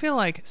what? I feel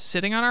like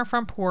sitting on our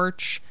front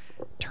porch,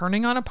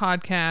 turning on a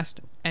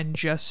podcast, and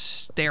just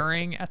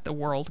staring at the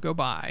world go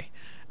by.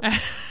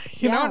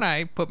 And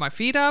I put my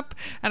feet up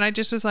and I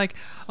just was like,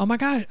 oh my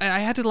gosh,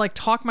 I had to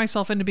talk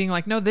myself into being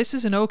like, no, this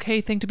is an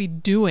okay thing to be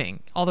doing,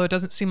 although it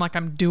doesn't seem like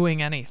I'm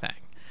doing anything.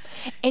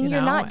 And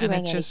you're not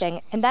doing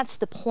anything. And that's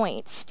the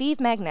point. Steve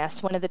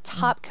Magness, one of the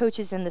top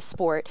coaches in the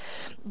sport,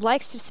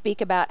 likes to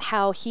speak about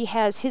how he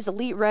has his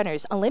elite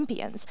runners,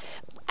 Olympians,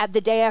 at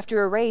the day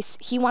after a race,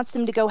 he wants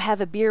them to go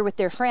have a beer with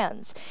their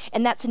friends.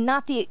 And that's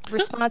not the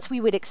response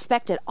we would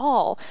expect at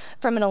all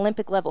from an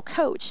Olympic level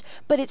coach.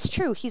 But it's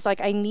true. He's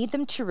like, I need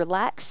them to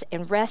relax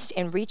and rest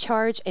and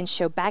recharge and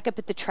show back up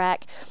at the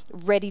track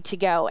ready to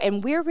go.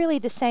 And we're really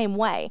the same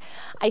way.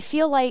 I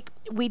feel like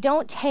we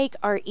don't take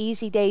our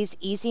easy days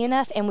easy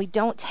enough, and we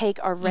don't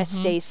take our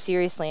rest days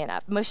seriously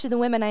enough. Most of the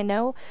women I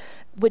know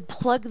would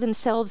plug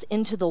themselves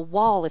into the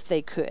wall if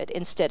they could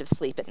instead of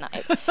sleep at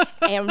night.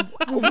 And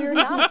we're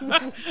not.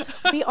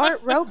 We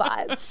aren't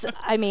robots.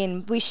 I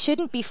mean, we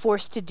shouldn't be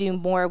forced to do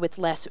more with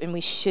less, and we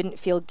shouldn't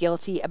feel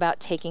guilty about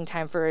taking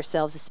time for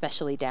ourselves,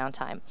 especially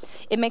downtime.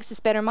 It makes us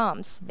better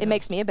moms. It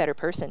makes me a better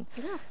person.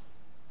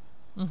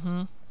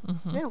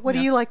 What do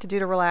you like to do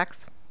to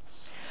relax?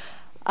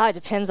 It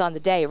depends on the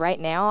day. Right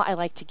now, I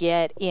like to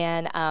get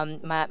in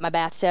my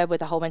bathtub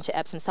with a whole bunch of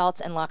Epsom salts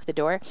and lock the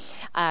door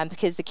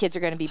because the kids are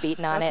going to be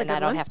beating on it, and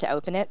I don't have to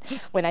open it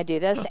when I do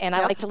this. And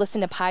I like to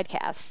listen to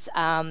podcasts.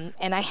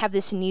 And I have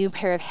this new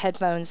pair of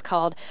headphones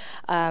called,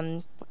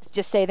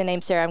 just say the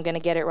name, Sarah, I'm going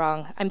to get it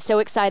wrong. I'm so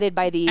excited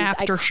by these.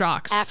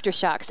 Aftershocks.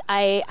 Aftershocks.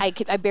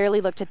 I barely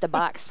looked at the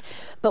box.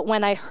 But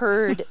when I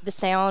heard the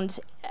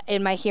sound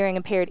in my hearing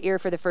impaired ear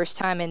for the first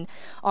time in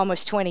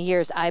almost 20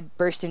 years, I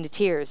burst into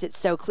tears. It's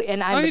so clear.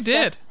 And I'm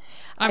obsessed.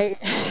 I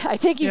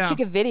think you took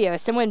a video.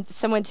 Someone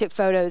took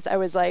photos. I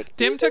was like,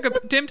 Dim took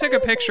a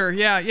picture.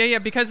 Yeah.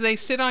 Because they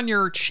sit on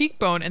your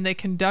cheekbone and they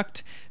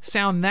conduct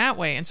sound that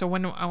way. And so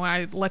when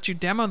I let you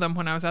demo them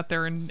when I was out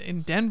there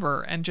in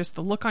Denver, and just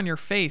the look on your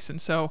face,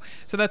 and so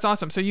that's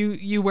awesome. So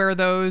you wear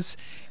those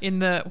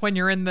when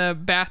you're in the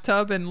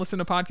bathtub and listen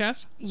to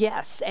podcasts?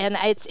 Yes, and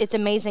it's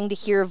amazing to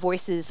hear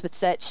voices with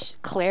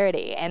such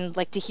clarity, and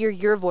like to hear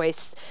your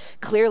voice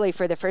clearly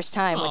for the first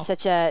time was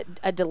such a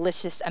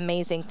delicious,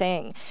 amazing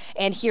thing.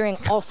 And hearing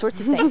all sorts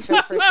of things for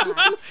the first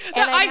time.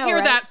 And I hear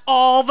that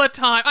all the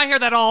time. I hear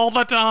that all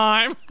the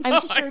time. I'm Oh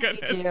sure my you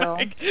goodness. do.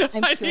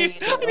 I'm I sure need, you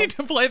do. I need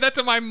to play that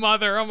to my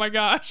mother. Oh my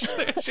gosh.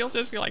 She'll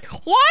just be like,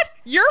 what?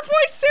 Your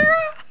voice,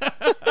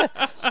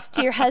 Sarah?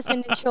 To your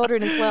husband and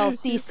children as well.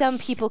 See, some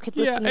people could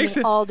listen to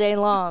me all day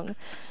long.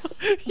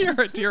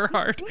 You're a dear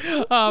heart.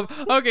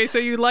 Okay, so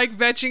you like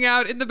vegging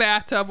out in the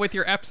bathtub with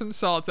your Epsom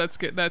salts. That's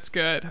good. That's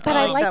good. But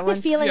I like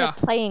the feeling Yeah. of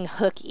playing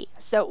hooky.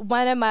 So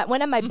one of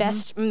my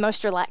best,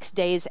 most relaxed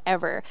days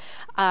ever.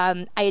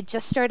 I had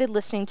just started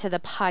listening to the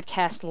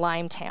podcast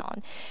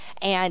Limetown,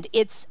 and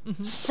it's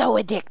so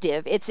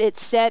addictive.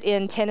 It's set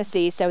in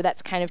Tennessee, so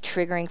that's kind of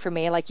triggering for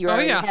me. Like you Oh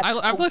already yeah, have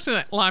I've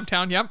listened to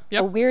Limetown. Yep.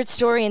 a weird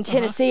story in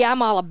Tennessee.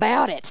 I'm all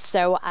about it.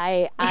 So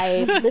I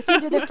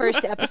listened to the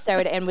first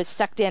episode and was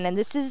sucked in, and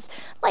this is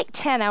like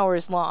 10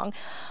 hours long.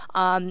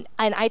 And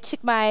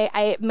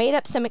I made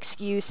up some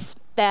excuse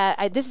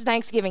that this is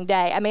Thanksgiving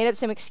Day. I made up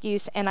some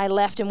excuse and I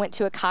left and went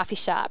to a coffee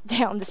shop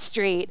down the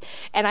street,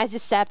 and I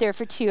just sat there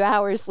for 2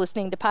 hours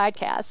listening to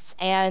podcasts.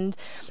 And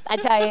I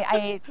tell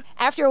you,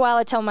 after a while,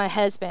 I told my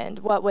husband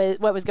what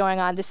was going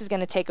on. This is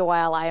going to take a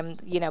while. I'm,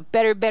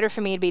 better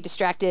for me to be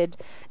distracted,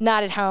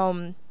 not at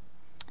home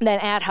than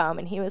at home.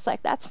 And he was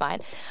like, that's fine.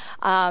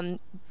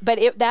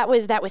 But that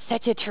was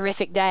such a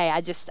terrific day.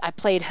 I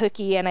played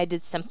hooky and I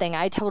did something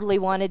I totally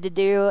wanted to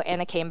do,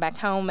 and I came back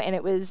home and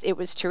it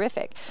was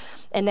terrific.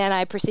 And then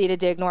I proceeded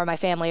to ignore my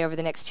family over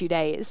the next 2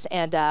 days.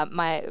 And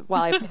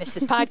while I finished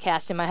this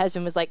podcast, and my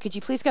husband was like, could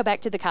you please go back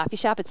to the coffee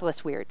shop? It's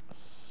less weird.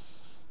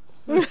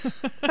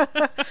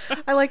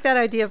 I like that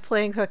idea of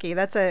playing hooky.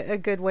 That's a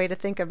good way to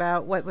think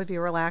about what would be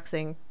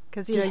relaxing.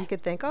 Because, you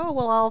could think, oh,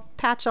 well, I'll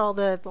patch all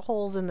the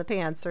holes in the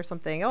pants or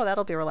something. Oh,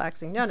 that'll be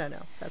relaxing. No.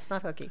 That's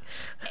not hooky.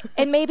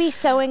 And maybe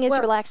sewing is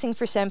relaxing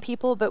for some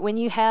people, but when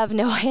you have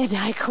no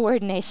hand-eye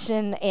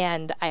coordination,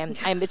 and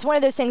it's one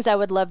of those things I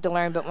would love to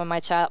learn, but when my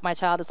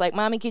child is like,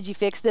 Mommy, could you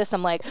fix this?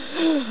 I'm like,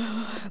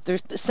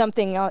 there's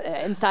something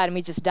inside of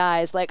me just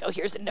dies. Like, oh,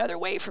 here's another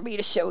way for me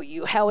to show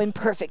you how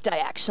imperfect I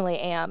actually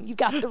am. You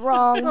got the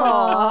wrong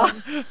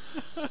mom.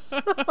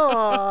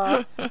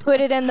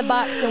 Put it in the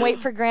box and wait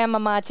for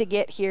Grandmama to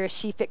get here.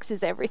 She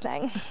fixes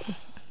everything.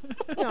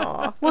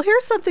 Aw. Well,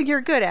 here's something you're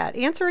good at,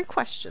 answering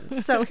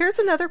questions. So here's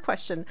another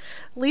question.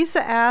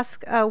 Lisa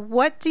asks,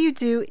 what do you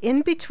do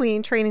in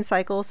between training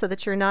cycles so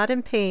that you're not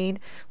in pain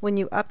when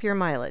you up your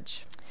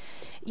mileage?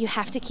 You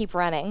have to keep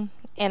running.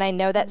 And I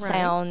know that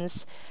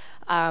sounds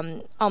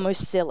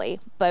almost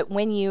silly, but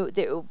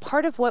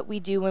part of what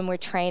we do when we're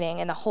training,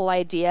 and the whole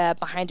idea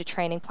behind a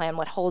training plan,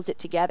 what holds it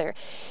together,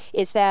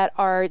 is that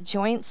our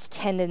joints,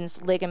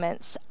 tendons,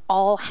 ligaments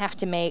all have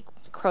to make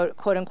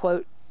quote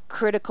unquote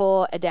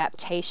critical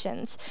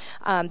adaptations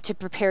to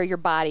prepare your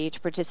body to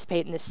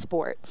participate in this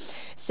sport.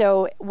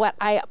 So what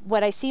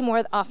I see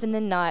more often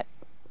than not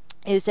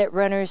is that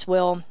runners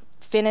will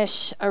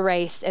finish a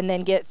race and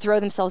then throw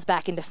themselves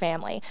back into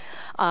family,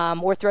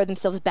 or throw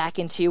themselves back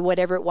into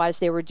whatever it was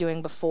they were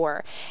doing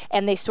before.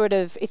 And they sort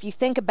of, if you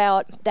think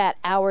about that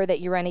hour that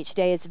you run each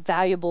day as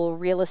valuable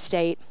real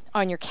estate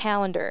on your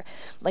calendar,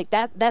 like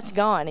that's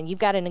gone, and you've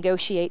got to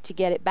negotiate to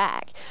get it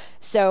back.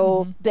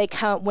 So they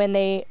come when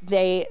they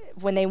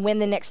win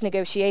the next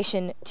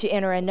negotiation to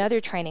enter another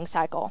training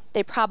cycle,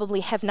 they probably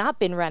have not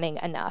been running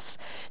enough.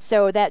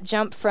 So that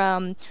jump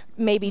from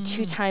maybe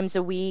 2 times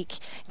a week,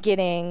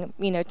 getting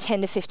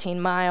 10 to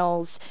 15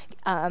 miles,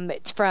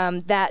 from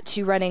that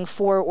to running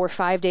 4 or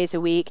 5 days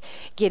a week,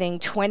 getting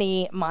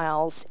 20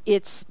 miles,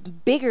 it's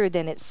bigger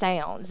than it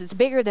sounds. It's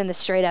bigger than the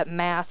straight up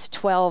math,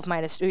 12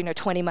 minus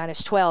 20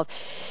 minus 12.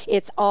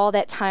 It's all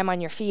that time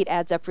on your feet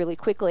adds up really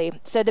quickly.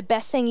 So the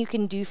best thing you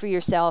can do for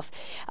yourself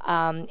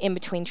in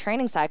between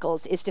training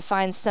cycles is to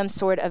find some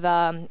sort of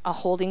a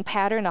holding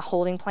pattern, a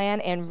holding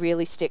plan, and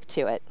really stick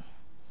to it.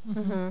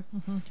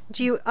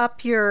 Do you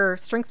up your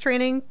strength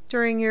training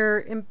during your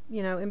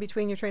in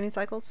between your training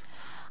cycles?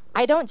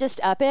 I don't just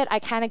up it, I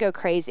kind of go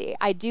crazy.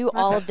 I do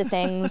all of the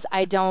things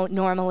I don't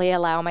normally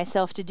allow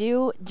myself to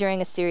do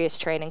during a serious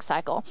training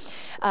cycle.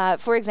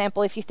 For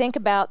example, if you think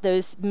about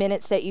those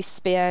minutes that you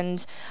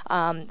spend,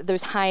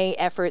 those high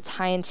efforts,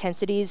 high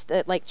intensities,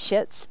 like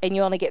chits, and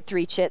you only get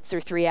 3 chits or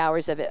 3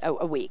 hours of it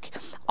a week.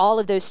 All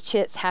of those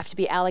chits have to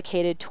be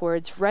allocated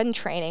towards run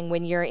training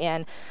when you're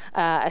in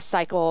a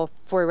cycle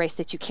for a race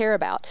that you care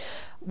about.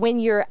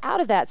 When you're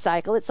out of that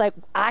cycle, it's like,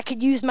 I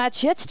could use my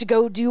chits to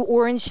go do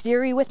Orange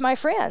Theory with my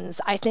friends.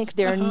 I think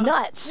they're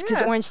nuts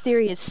because Orange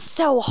Theory is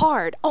so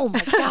hard. Oh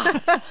my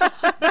God.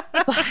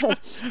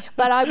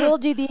 but I will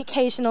do the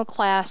occasional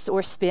class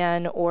or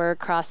spin or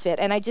CrossFit.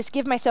 And I just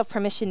give myself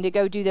permission to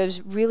go do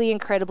those really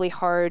incredibly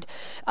hard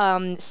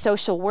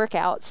social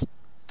workouts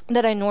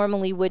that I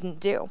normally wouldn't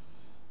do.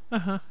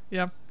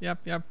 Yep.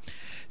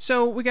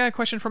 So we got a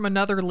question from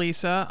another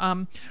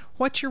Lisa.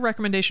 What's your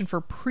recommendation for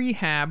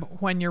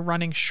prehab when you're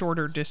running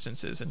shorter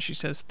distances? And she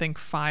says, think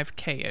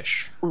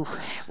 5K-ish. Ooh.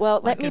 Well,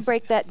 let me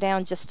break that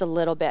down just a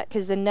little bit,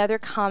 because another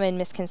common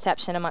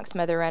misconception amongst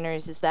mother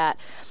runners is that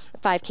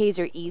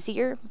 5Ks are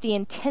easier. The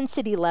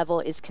intensity level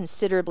is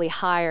considerably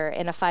higher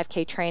in a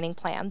 5K training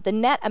plan. The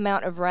net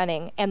amount of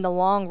running and the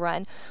long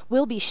run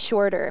will be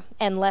shorter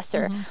and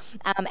lesser.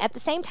 At the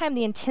same time,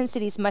 the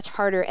intensity is much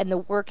harder and the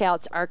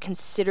workouts are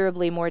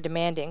considerably more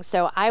demanding.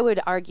 So I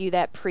would argue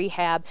that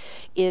prehab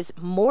is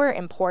more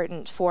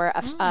important for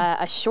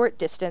a short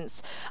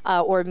distance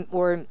or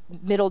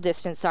middle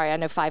distance. Sorry, I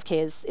know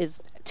 5K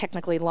is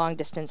technically long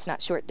distance,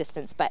 not short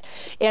distance, but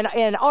in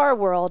our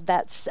world,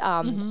 that's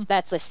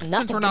just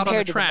nothing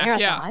compared to the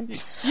marathon.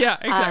 Yeah,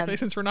 exactly.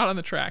 Since we're not on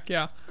the track,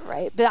 yeah.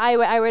 Right, but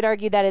I would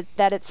argue that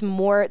it's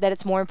more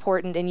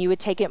important, and you would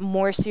take it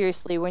more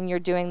seriously when you're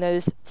doing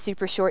those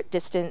super short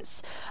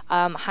distance,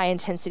 high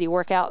intensity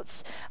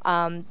workouts.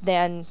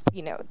 Then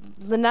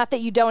not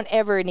that you don't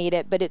ever need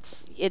it, but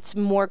it's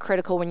more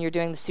critical when you're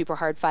doing the super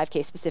hard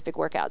 5K specific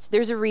workouts.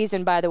 There's a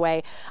reason, by the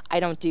way, I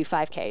don't do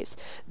 5Ks.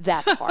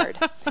 That's hard.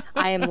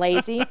 I am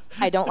lazy.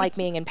 I don't like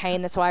being in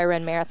pain. That's why I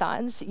run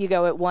marathons. You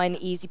go at one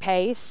easy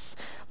pace,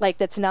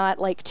 that's not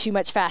too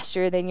much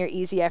faster than your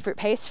easy effort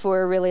pace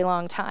for a really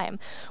long time.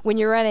 When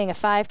you're running a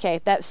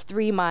 5K, that's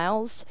 3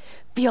 miles,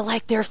 feel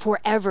like they're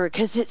forever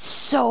because it's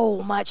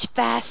so much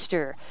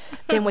faster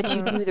than what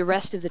you do the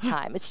rest of the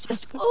time. It's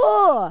just,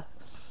 ugh.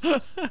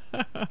 I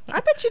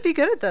bet you'd be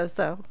good at those,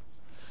 though.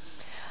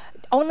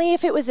 Only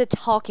if it was a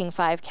talking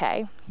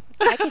 5K.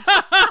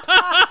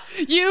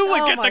 You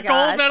would get the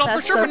gold medal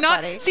for sure. So but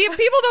not funny. see if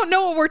people don't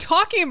know what we're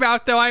talking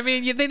about, though. I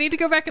mean, they need to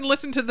go back and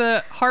listen to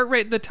the heart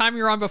rate, the time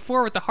you were on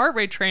before with the heart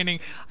rate training.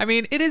 I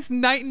mean, it is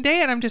night and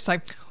day, and I'm just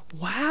like,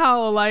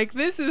 wow,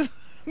 this is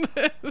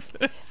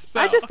so.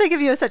 I just think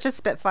of you as such a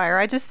spitfire.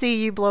 I just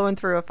see you blowing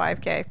through a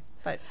 5K,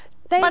 but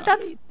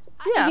that's.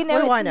 Yeah,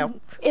 what do I know?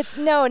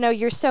 No,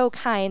 you're so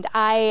kind.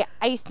 I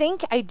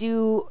think I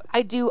do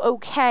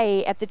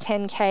okay at the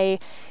 10K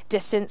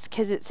distance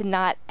because it's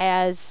not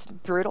as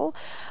brutal.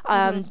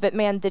 But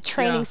man, the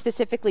training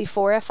specifically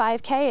for a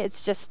 5K,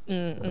 it's just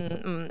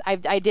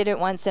I did it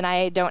once and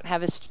I don't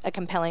have a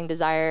compelling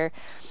desire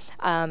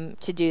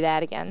to do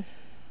that again.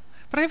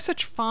 But I have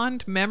such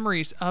fond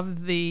memories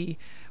of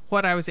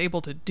what I was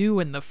able to do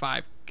in the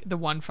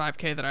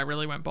 5K that I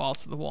really went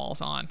balls to the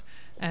walls on,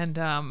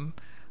 and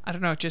I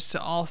don't know,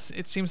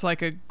 it seems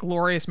like a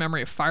glorious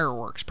memory of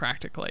fireworks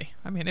practically.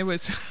 I mean, it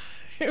was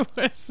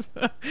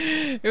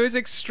it was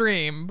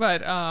extreme,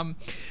 but I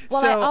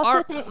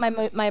also think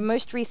my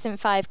most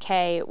recent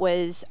 5K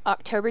was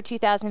October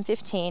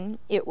 2015.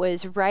 It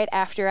was right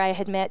after I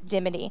had met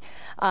Dimity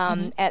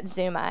at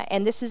Zuma,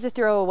 and this is a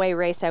throwaway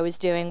race I was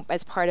doing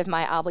as part of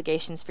my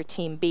obligations for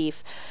Team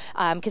Beef,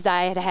 because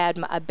I had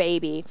a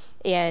baby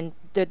in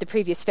the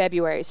previous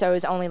February, so I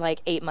was only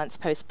 8 months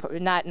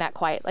not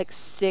quite,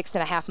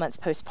 6.5 months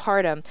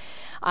postpartum.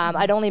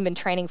 I'd only been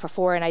training for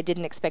 4, and I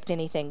didn't expect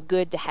anything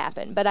good to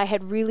happen, but I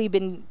had really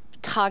been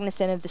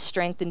cognizant of the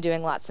strength and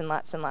doing lots and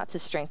lots and lots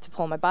of strength to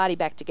pull my body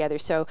back together.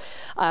 So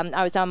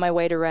I was on my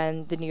way to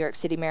run the New York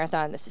City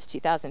Marathon. This is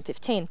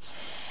 2015.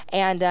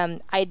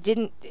 And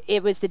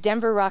it was the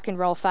Denver Rock and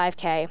Roll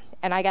 5K,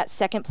 and I got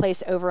second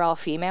place overall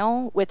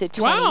female with a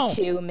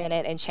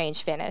 22-minute and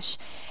change finish.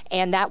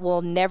 And that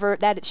will never,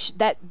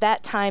 that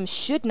time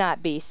should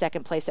not be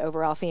second place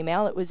overall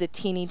female. It was a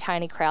teeny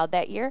tiny crowd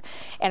that year.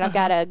 And I've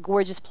got a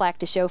gorgeous plaque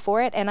to show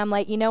for it. And I'm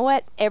like, you know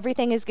what?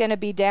 Everything is going to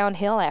be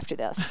downhill after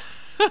this.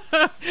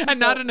 And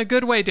not in a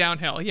good way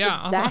downhill.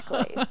 Yeah.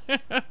 Exactly.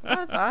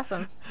 That's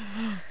awesome.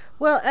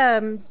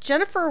 Well,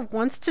 Jennifer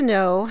wants to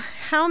know,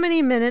 how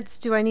many minutes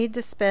do I need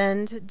to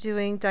spend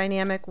doing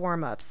dynamic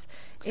warm-ups?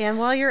 And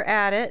while you're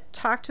at it,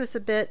 talk to us a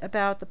bit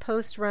about the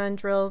post-run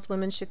drills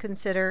women should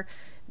consider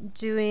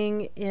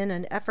doing in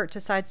an effort to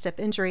sidestep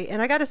injury.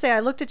 And I got to say, I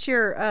looked at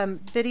your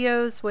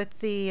videos with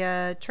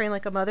the Train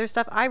Like a Mother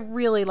stuff. I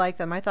really like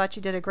them. I thought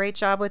you did a great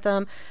job with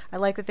them. I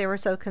like that they were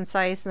so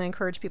concise, and I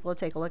encourage people to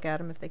take a look at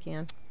them if they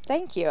can.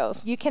 Thank you.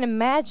 You can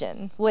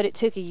imagine what it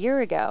took a year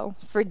ago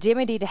for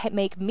Dimity to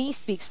make me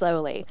speak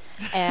slowly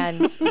and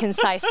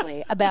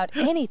concisely about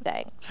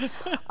anything.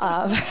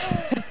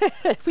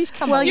 We've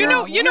come. Well,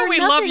 we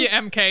love you,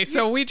 MK.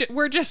 So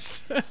we're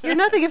just. You're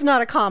nothing if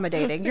not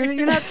accommodating. You're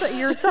not.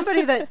 You're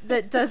somebody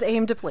that does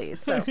aim to please.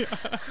 So.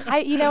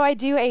 I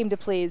do aim to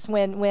please.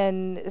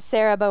 When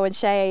Sarah Bowen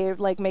Shea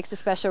makes a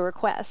special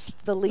request,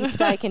 the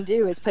least I can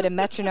do is put a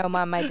metronome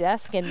on my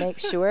desk and make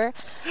sure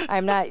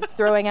I'm not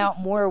throwing out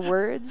more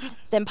words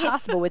than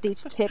possible with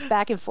each tick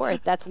back and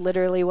forth. That's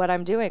literally what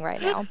I'm doing right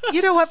now.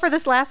 You know what? For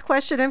this last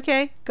question,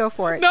 MK, go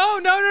for it. No.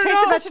 Take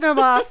the metronome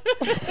off.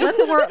 Let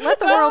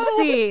the world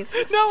see.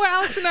 No,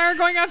 Alex and I are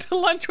going out to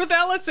lunch with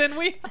Ellison.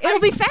 It'll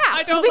be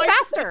fast. It'll be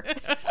faster.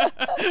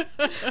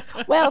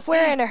 Well, if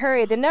we're in a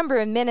hurry, the number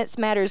of minutes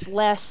matters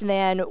less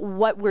than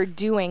what we're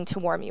doing to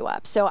warm you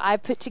up. So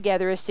I've put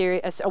together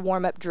a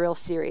warm-up drill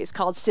series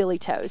called Silly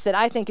Toes that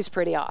I think is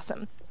pretty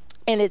awesome.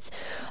 And it's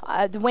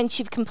once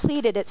you've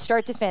completed it,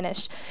 start to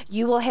finish,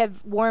 you will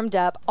have warmed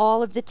up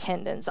all of the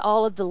tendons,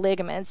 all of the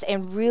ligaments,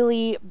 and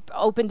really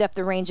opened up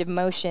the range of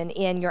motion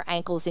in your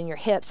ankles and your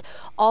hips,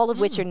 all of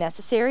which are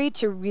necessary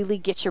to really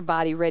get your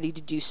body ready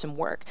to do some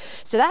work.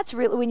 So that's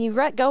really, when you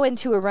go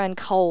into a run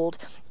cold,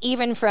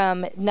 even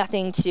from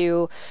nothing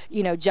to,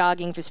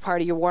 jogging as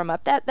part of your warm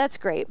up, that's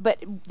great. But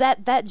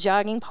that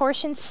jogging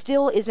portion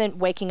still isn't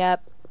waking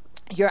up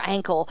your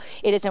ankle.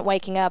 It isn't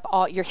waking up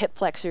all your hip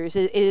flexors.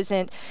 It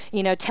isn't,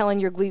 telling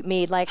your glute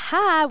med like,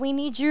 hi, we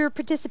need your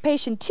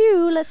participation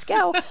too. Let's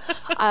go.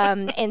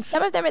 And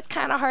some of them, it's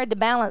kind of hard to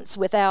balance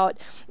without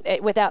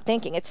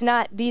thinking. It's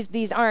not,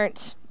 these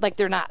aren't like,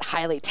 they're not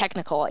highly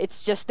technical.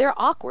 It's just, they're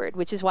awkward,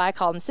 which is why I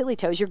call them silly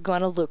toes. You're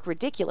going to look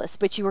ridiculous,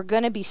 but you are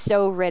going to be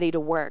so ready to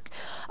work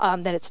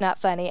that it's not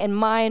funny. And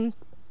mine,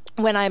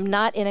 when I'm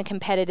not in a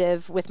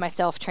competitive with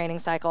myself training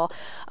cycle,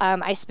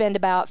 I spend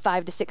about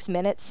 5 to 6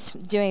 minutes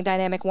doing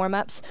dynamic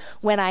warm-ups.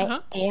 When I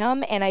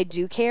am, and I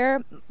do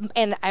care,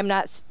 and I'm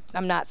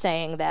not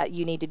saying that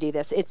you need to do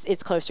this.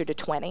 It's closer to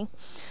 20.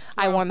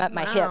 I warm up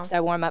my hips.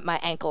 I warm up my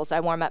ankles. I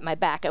warm up my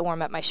back. I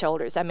warm up my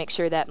shoulders. I make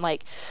sure that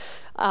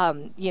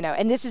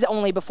and this is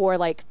only before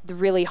like the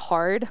really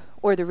hard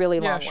or the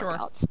really long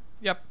workouts.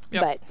 Yep.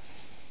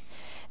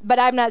 But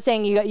I'm not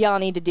saying y'all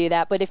need to do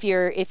that. But if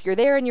you're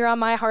there and you're on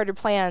my harder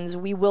plans,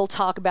 we will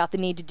talk about the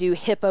need to do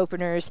hip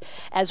openers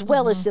as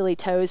well as silly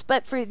toes.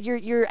 But for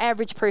your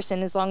average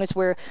person, as long as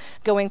we're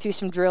going through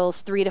some drills,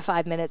 3 to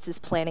 5 minutes is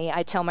plenty.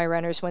 I tell my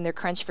runners when they're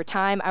crunched for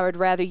time, I would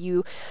rather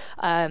you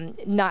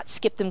not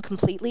skip them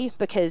completely,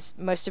 because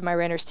most of my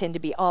runners tend to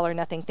be all or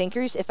nothing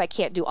thinkers. If I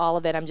can't do all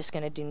of it, I'm just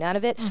going to do none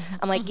of it.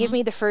 I'm like, give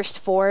me the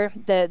first 4,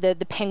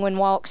 the penguin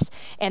walks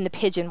and the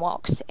pigeon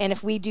walks. And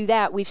if we do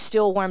that, we've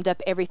still warmed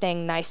up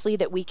everything nicely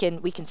that we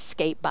can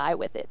skate by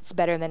with it. It's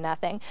better than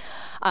nothing.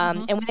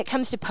 And when it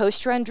comes to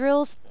post-run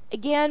drills,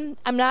 again,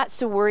 I'm not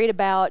so worried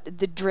about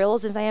the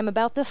drills as I am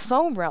about the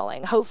foam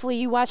rolling. Hopefully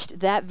you watched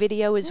that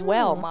video as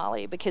well,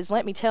 Molly, because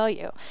let me tell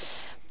you,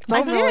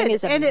 foam rolling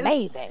is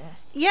amazing.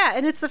 Yeah,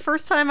 and it's the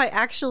first time I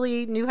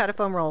actually knew how to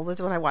foam roll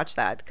was when I watched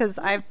that, because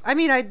I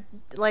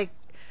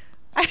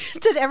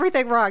did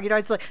everything wrong.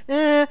 It's like,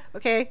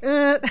 okay.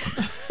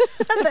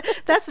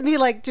 That's me,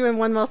 like, doing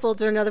one muscle,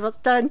 doing another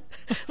muscle, done.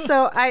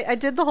 So I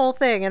did the whole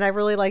thing, and I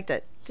really liked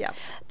it. Yeah.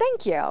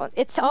 Thank you.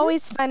 It's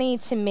always funny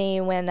to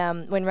me when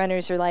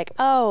runners are like,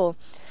 oh,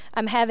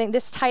 I'm having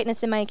this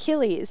tightness in my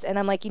Achilles. And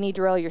I'm like, you need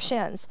to roll your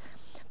shins.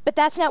 But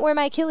that's not where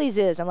my Achilles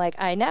is. I'm like,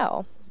 I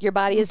know. Your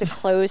body is a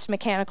closed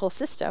mechanical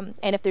system.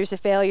 And if there's a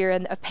failure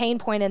and a pain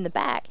point in the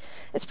back,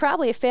 it's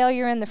probably a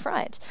failure in the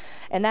front.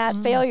 And that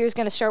failure is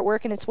going to start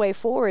working its way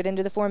forward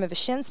into the form of a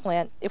shin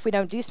splint if we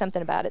don't do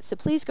something about it. So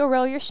please go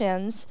roll your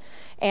shins.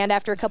 And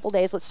after a couple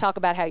days, let's talk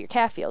about how your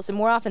calf feels. And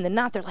more often than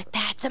not, they're like,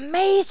 that's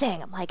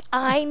amazing. I'm like,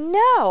 I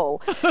know.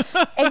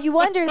 And you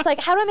wonder, it's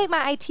like, how do I make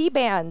my IT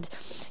band,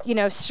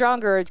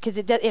 stronger? Because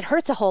it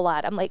hurts a whole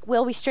lot. I'm like,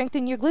 well, we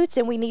strengthen your glutes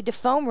and we need to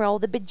foam roll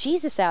the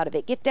bejesus out of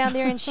it. Get down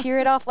there and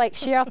shear off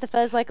the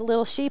fuzz like a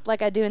little sheep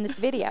like I do in this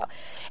video.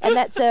 And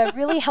that's a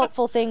really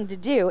helpful thing to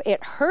do.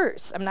 It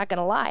hurts. I'm not going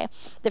to lie.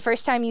 The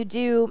first time you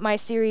do my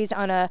series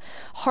on a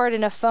hard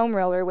enough foam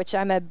roller, which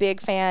I'm a big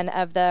fan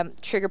of the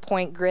Trigger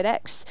Point Grid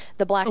X,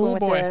 the black one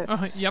with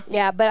the yep.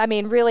 Yeah, but I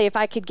mean, really, if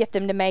I could get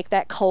them to make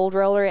that cold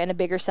roller in a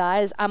bigger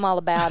size, I'm all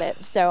about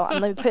it. So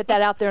let me put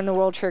that out there in the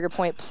world, Trigger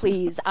Point,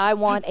 please. I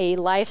want a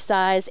life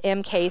size,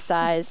 MK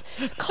size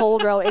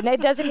cold roller, and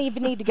it doesn't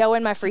even need to go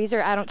in my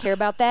freezer. I don't care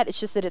about that. It's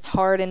just that it's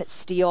hard and it's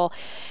steel,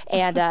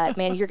 and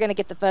man, you're gonna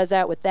get the fuzz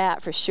out with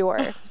that for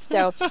sure.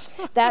 So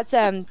that's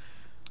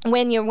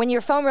when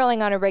you're foam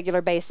rolling on a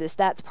regular basis,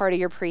 that's part of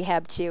your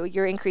prehab too.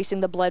 You're increasing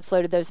the blood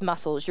flow to those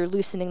muscles. You're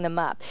loosening them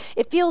up.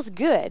 It feels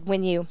good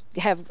when you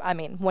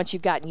once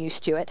you've gotten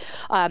used to it.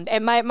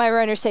 And my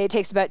runners say it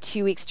takes about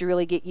 2 weeks to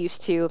really get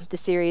used to the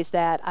series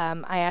that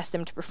I asked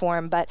them to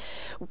perform. But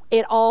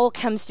it all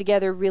comes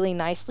together really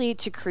nicely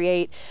to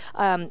create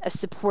a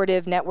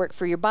supportive network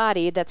for your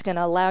body that's going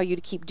to allow you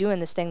to keep doing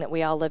this thing that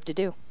we all love to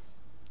do.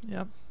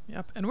 Yep.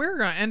 And we're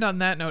going to end on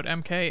that note,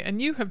 MK.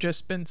 And you have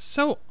just been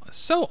so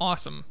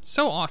awesome.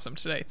 So awesome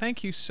today.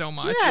 Thank you so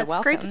much. Yeah, it's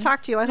great to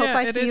talk to you. I hope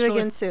I see you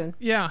again soon.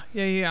 Yeah.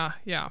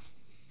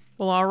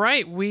 Well, all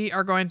right. We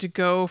are going to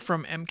go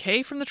from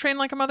MK from the Train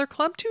Like a Mother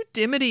Club to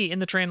Dimity in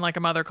the Train Like a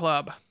Mother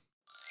Club.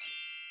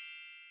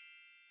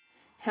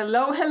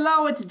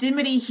 Hello, it's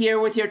Dimity here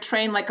with your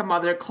Train Like a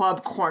Mother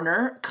Club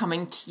corner,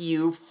 coming to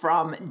you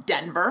from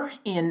Denver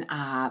in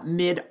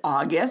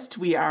mid-August.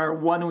 We are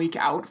 1 week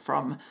out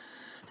from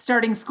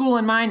starting school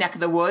in my neck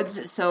of the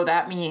woods, so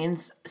that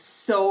means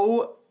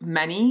so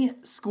many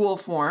school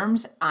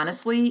forms.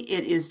 Honestly,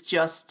 it is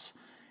just,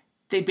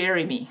 they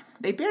bury me.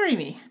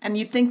 And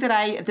you'd think that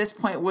I, at this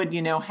point, would,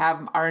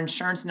 have our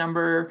insurance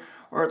number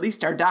or at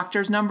least our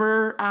doctor's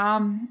number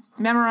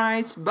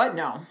memorized, but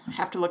no, I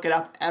have to look it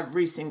up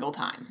every single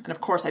time. And of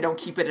course, I don't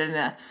keep it in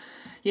a,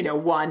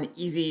 one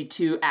easy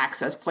to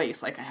access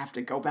place. Like I have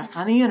to go back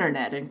on the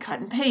internet and cut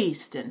and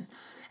paste. And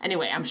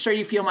anyway, I'm sure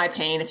you feel my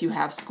pain if you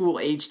have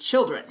school-aged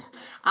children.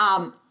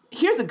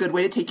 here's a good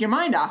way to take your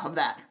mind off of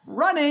that.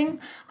 Running.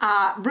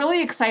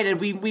 Really excited.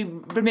 We've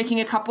been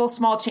making a couple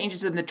small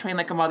changes in the Train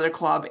Like a Mother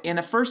Club. And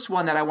the first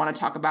one that I want to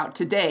talk about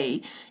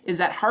today is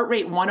that Heart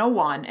Rate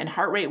 101 and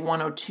Heart Rate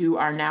 102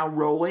 are now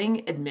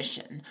rolling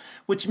admission,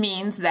 which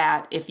means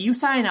that if you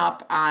sign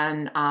up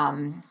on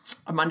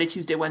a Monday,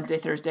 Tuesday, Wednesday,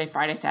 Thursday,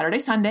 Friday, Saturday,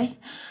 Sunday,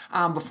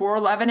 before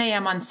 11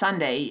 p.m. on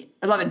Sunday,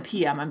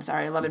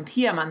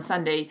 on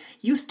Sunday,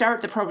 you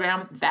start the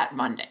program that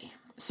Monday.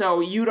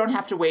 So you don't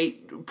have to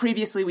wait.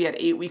 Previously, we had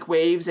 8-week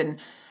waves and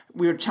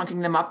we were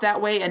chunking them up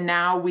that way. And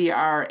now we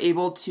are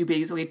able to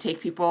basically take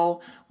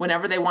people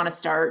whenever they want to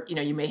start. You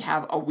know, you may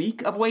have a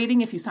week of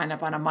waiting if you sign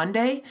up on a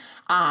Monday,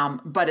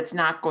 but it's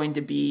not going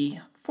to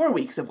be 4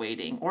 weeks of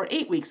waiting or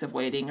 8 weeks of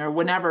waiting or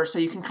whenever. So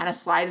you can kind of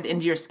slide it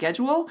into your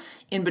schedule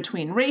in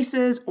between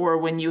races or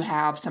when you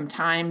have some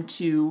time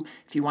to,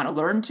 if you want to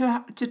learn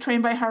to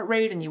train by heart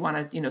rate and you want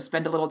to, you know,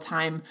 spend a little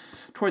time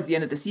towards the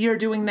end of this year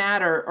doing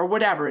that or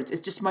whatever.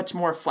 It's just much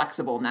more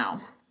flexible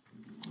now.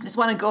 I just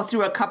want to go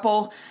through a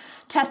couple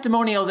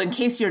testimonials in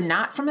case you're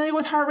not familiar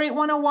with Heart Rate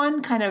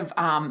 101. Kind of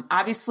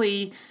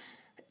obviously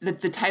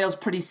the title's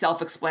pretty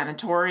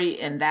self-explanatory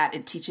in that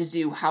it teaches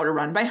you how to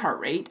run by heart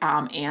rate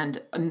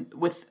and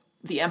with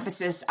the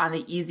emphasis on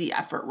the easy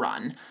effort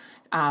run.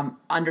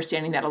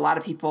 Understanding that a lot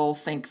of people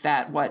think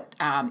that what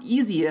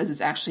easy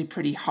is actually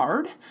pretty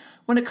hard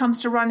when it comes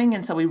to running.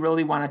 And so we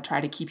really want to try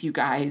to keep you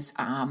guys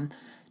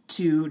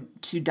to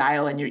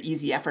dial in your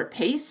easy effort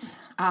pace.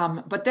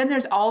 But then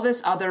there's all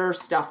this other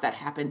stuff that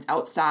happens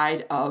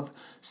outside of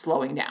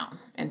slowing down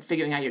and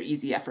figuring out your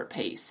easy effort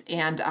pace.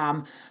 And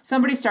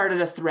somebody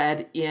started a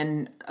thread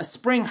in a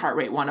spring Heart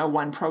Rate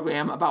 101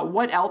 program about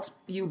what else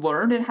you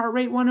learned in Heart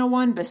Rate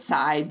 101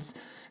 besides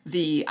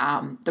the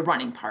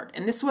running part.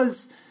 And this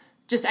was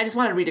I just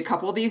wanted to read a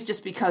couple of these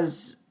just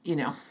because, you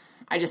know,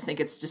 I just think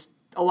it's just,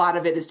 a lot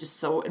of it is just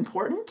so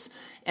important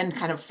and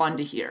kind of fun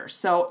to hear.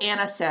 So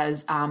Anna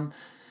says,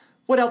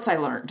 what else I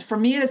learned? For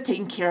me, it is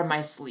taking care of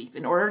my sleep.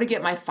 In order to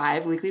get my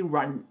 5 weekly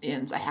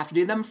run-ins, I have to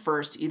do them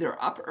first, either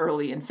up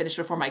early and finish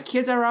before my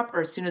kids are up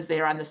or as soon as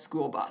they are on the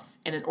school bus.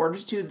 And in order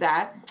to do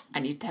that, I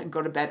need to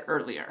go to bed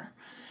earlier.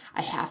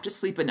 I have to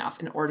sleep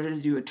enough in order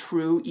to do a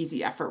true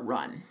easy effort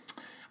run.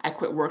 I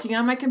quit working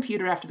on my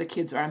computer after the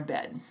kids are in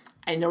bed.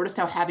 I noticed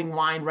how having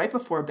wine right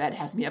before bed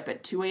has me up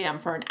at 2 a.m.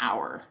 for an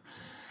hour.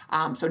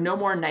 So no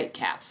more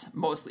nightcaps,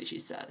 mostly, she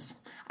says.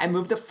 I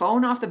moved the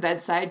phone off the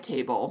bedside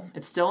table.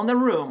 It's still in the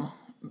room,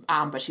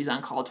 but she's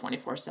on call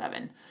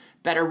 24/7.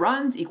 Better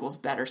runs equals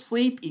better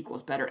sleep,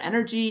 equals better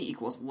energy,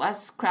 equals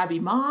less crabby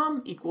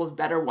mom, equals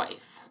better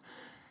wife.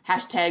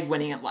 Hashtag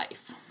winning at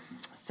life.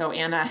 So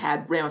Anna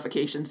had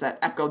ramifications that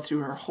echoed through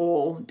her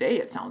whole day,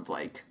 it sounds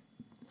like.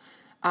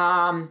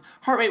 Heart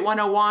Rate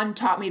 101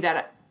 taught me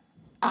that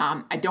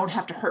I don't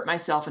have to hurt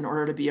myself in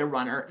order to be a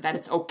runner, that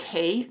it's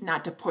okay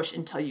not to push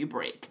until you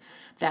break,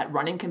 that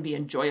running can be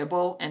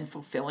enjoyable and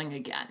fulfilling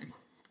again.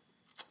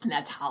 And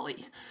that's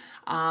Holly.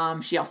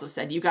 She also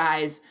said, you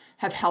guys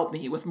have helped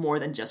me with more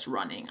than just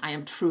running. I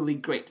am truly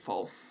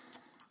grateful.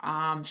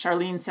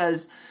 Charlene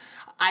says,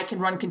 I can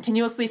run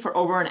continuously for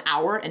over an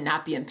hour and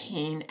not be in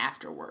pain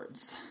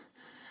afterwards.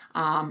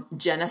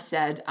 Jenna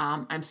said,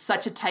 I'm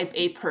such a type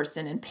A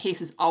person and pace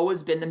has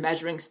always been the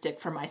measuring stick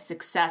for my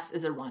success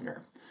as a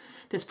runner.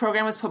 This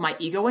program has put my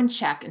ego in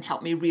check and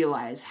helped me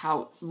realize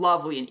how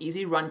lovely an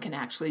easy run can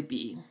actually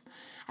be.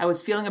 I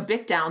was feeling a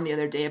bit down the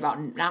other day about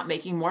not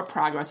making more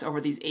progress over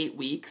these 8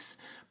 weeks,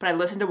 but I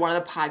listened to one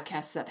of the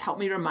podcasts that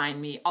helped me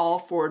remind me all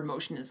forward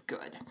motion is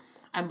good.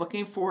 I'm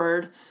looking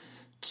forward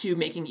to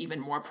making even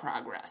more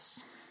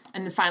progress.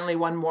 And then finally,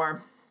 one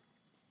more.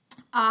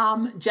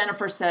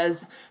 Jennifer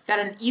says that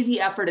an easy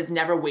effort is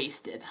never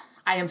wasted.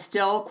 I am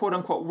still, quote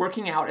unquote,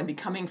 working out and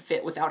becoming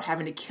fit without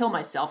having to kill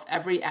myself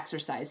every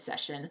exercise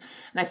session.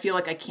 And I feel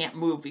like I can't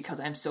move because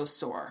I'm so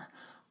sore.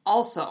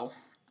 Also,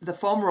 the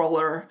foam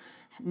roller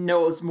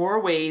knows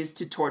more ways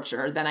to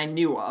torture than I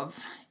knew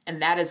of.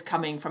 And that is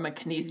coming from a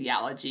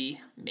kinesiology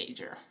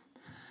major.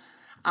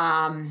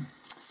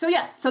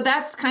 So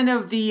that's kind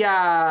of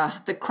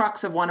the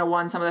crux of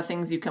 101, some of the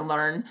things you can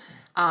learn.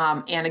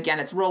 And again,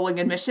 it's rolling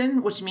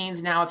admission, which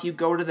means now if you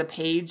go to the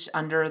page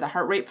under the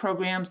heart rate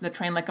programs and the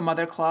Train Like a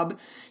Mother Club,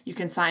 you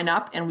can sign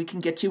up and we can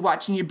get you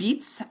watching your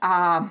beats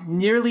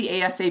nearly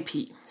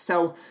ASAP.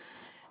 So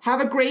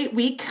have a great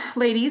week,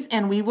 ladies,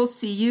 and we will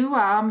see you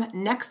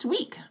next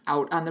week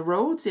out on the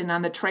roads and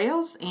on the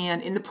trails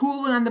and in the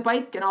pool and on the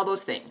bike and all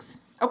those things.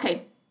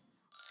 Okay.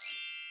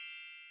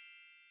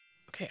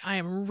 Okay, I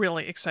am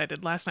really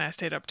excited. Last night I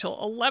stayed up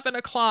till 11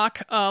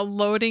 o'clock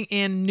loading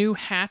in new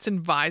hats and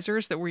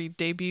visors that we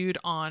debuted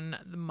on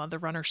the Mother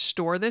Runner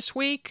store this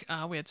week.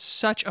 We had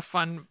such a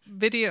fun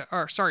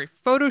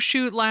photo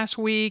shoot last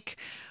week.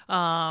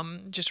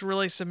 Just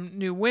really some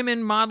new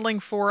women modeling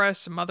for us,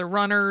 some other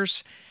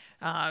runners,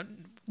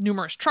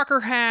 numerous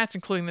trucker hats,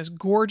 including this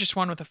gorgeous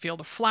one with a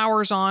field of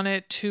flowers on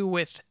it, 2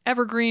 with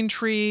evergreen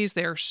trees.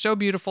 They're so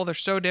beautiful. They're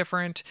so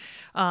different.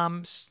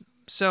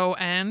 So,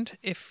 and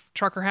if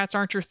trucker hats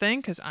aren't your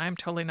thing, because I'm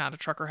totally not a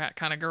trucker hat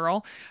kind of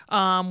girl,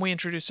 we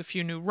introduced a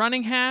few new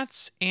running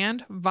hats.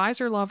 And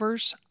visor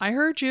lovers, I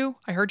heard you.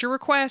 I heard your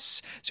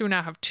requests. So we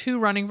now have 2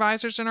 running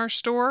visors in our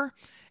store.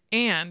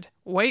 And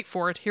wait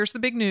for it, here's the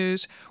big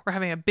news. We're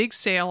having a big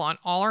sale on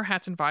all our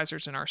hats and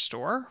visors in our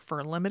store. For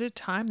a limited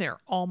time,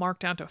 they're all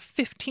marked down to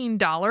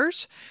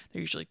 $15.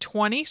 They're usually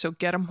 $20, so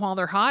get them while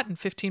they're hot and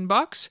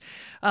 $15.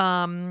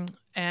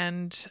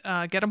 And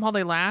get them while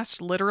they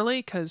last, literally,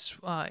 because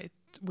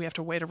we have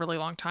to wait a really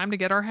long time to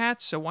get our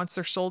hats. So once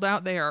they're sold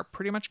out, they are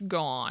pretty much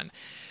gone.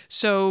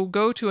 So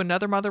go to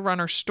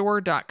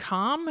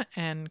anothermotherrunnerstore.com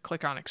and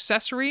click on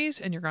accessories,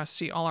 and you're going to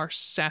see all our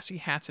sassy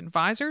hats and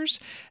visors.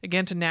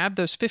 Again, to nab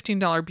those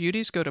 $15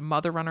 beauties, go to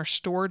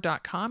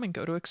motherrunnerstore.com and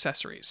go to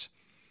accessories.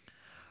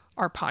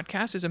 Our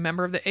podcast is a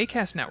member of the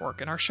ACAST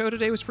network, and our show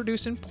today was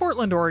produced in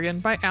Portland, Oregon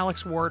by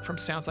Alex Ward from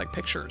Sounds Like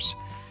Pictures.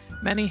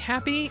 Many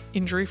happy,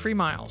 injury-free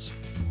miles.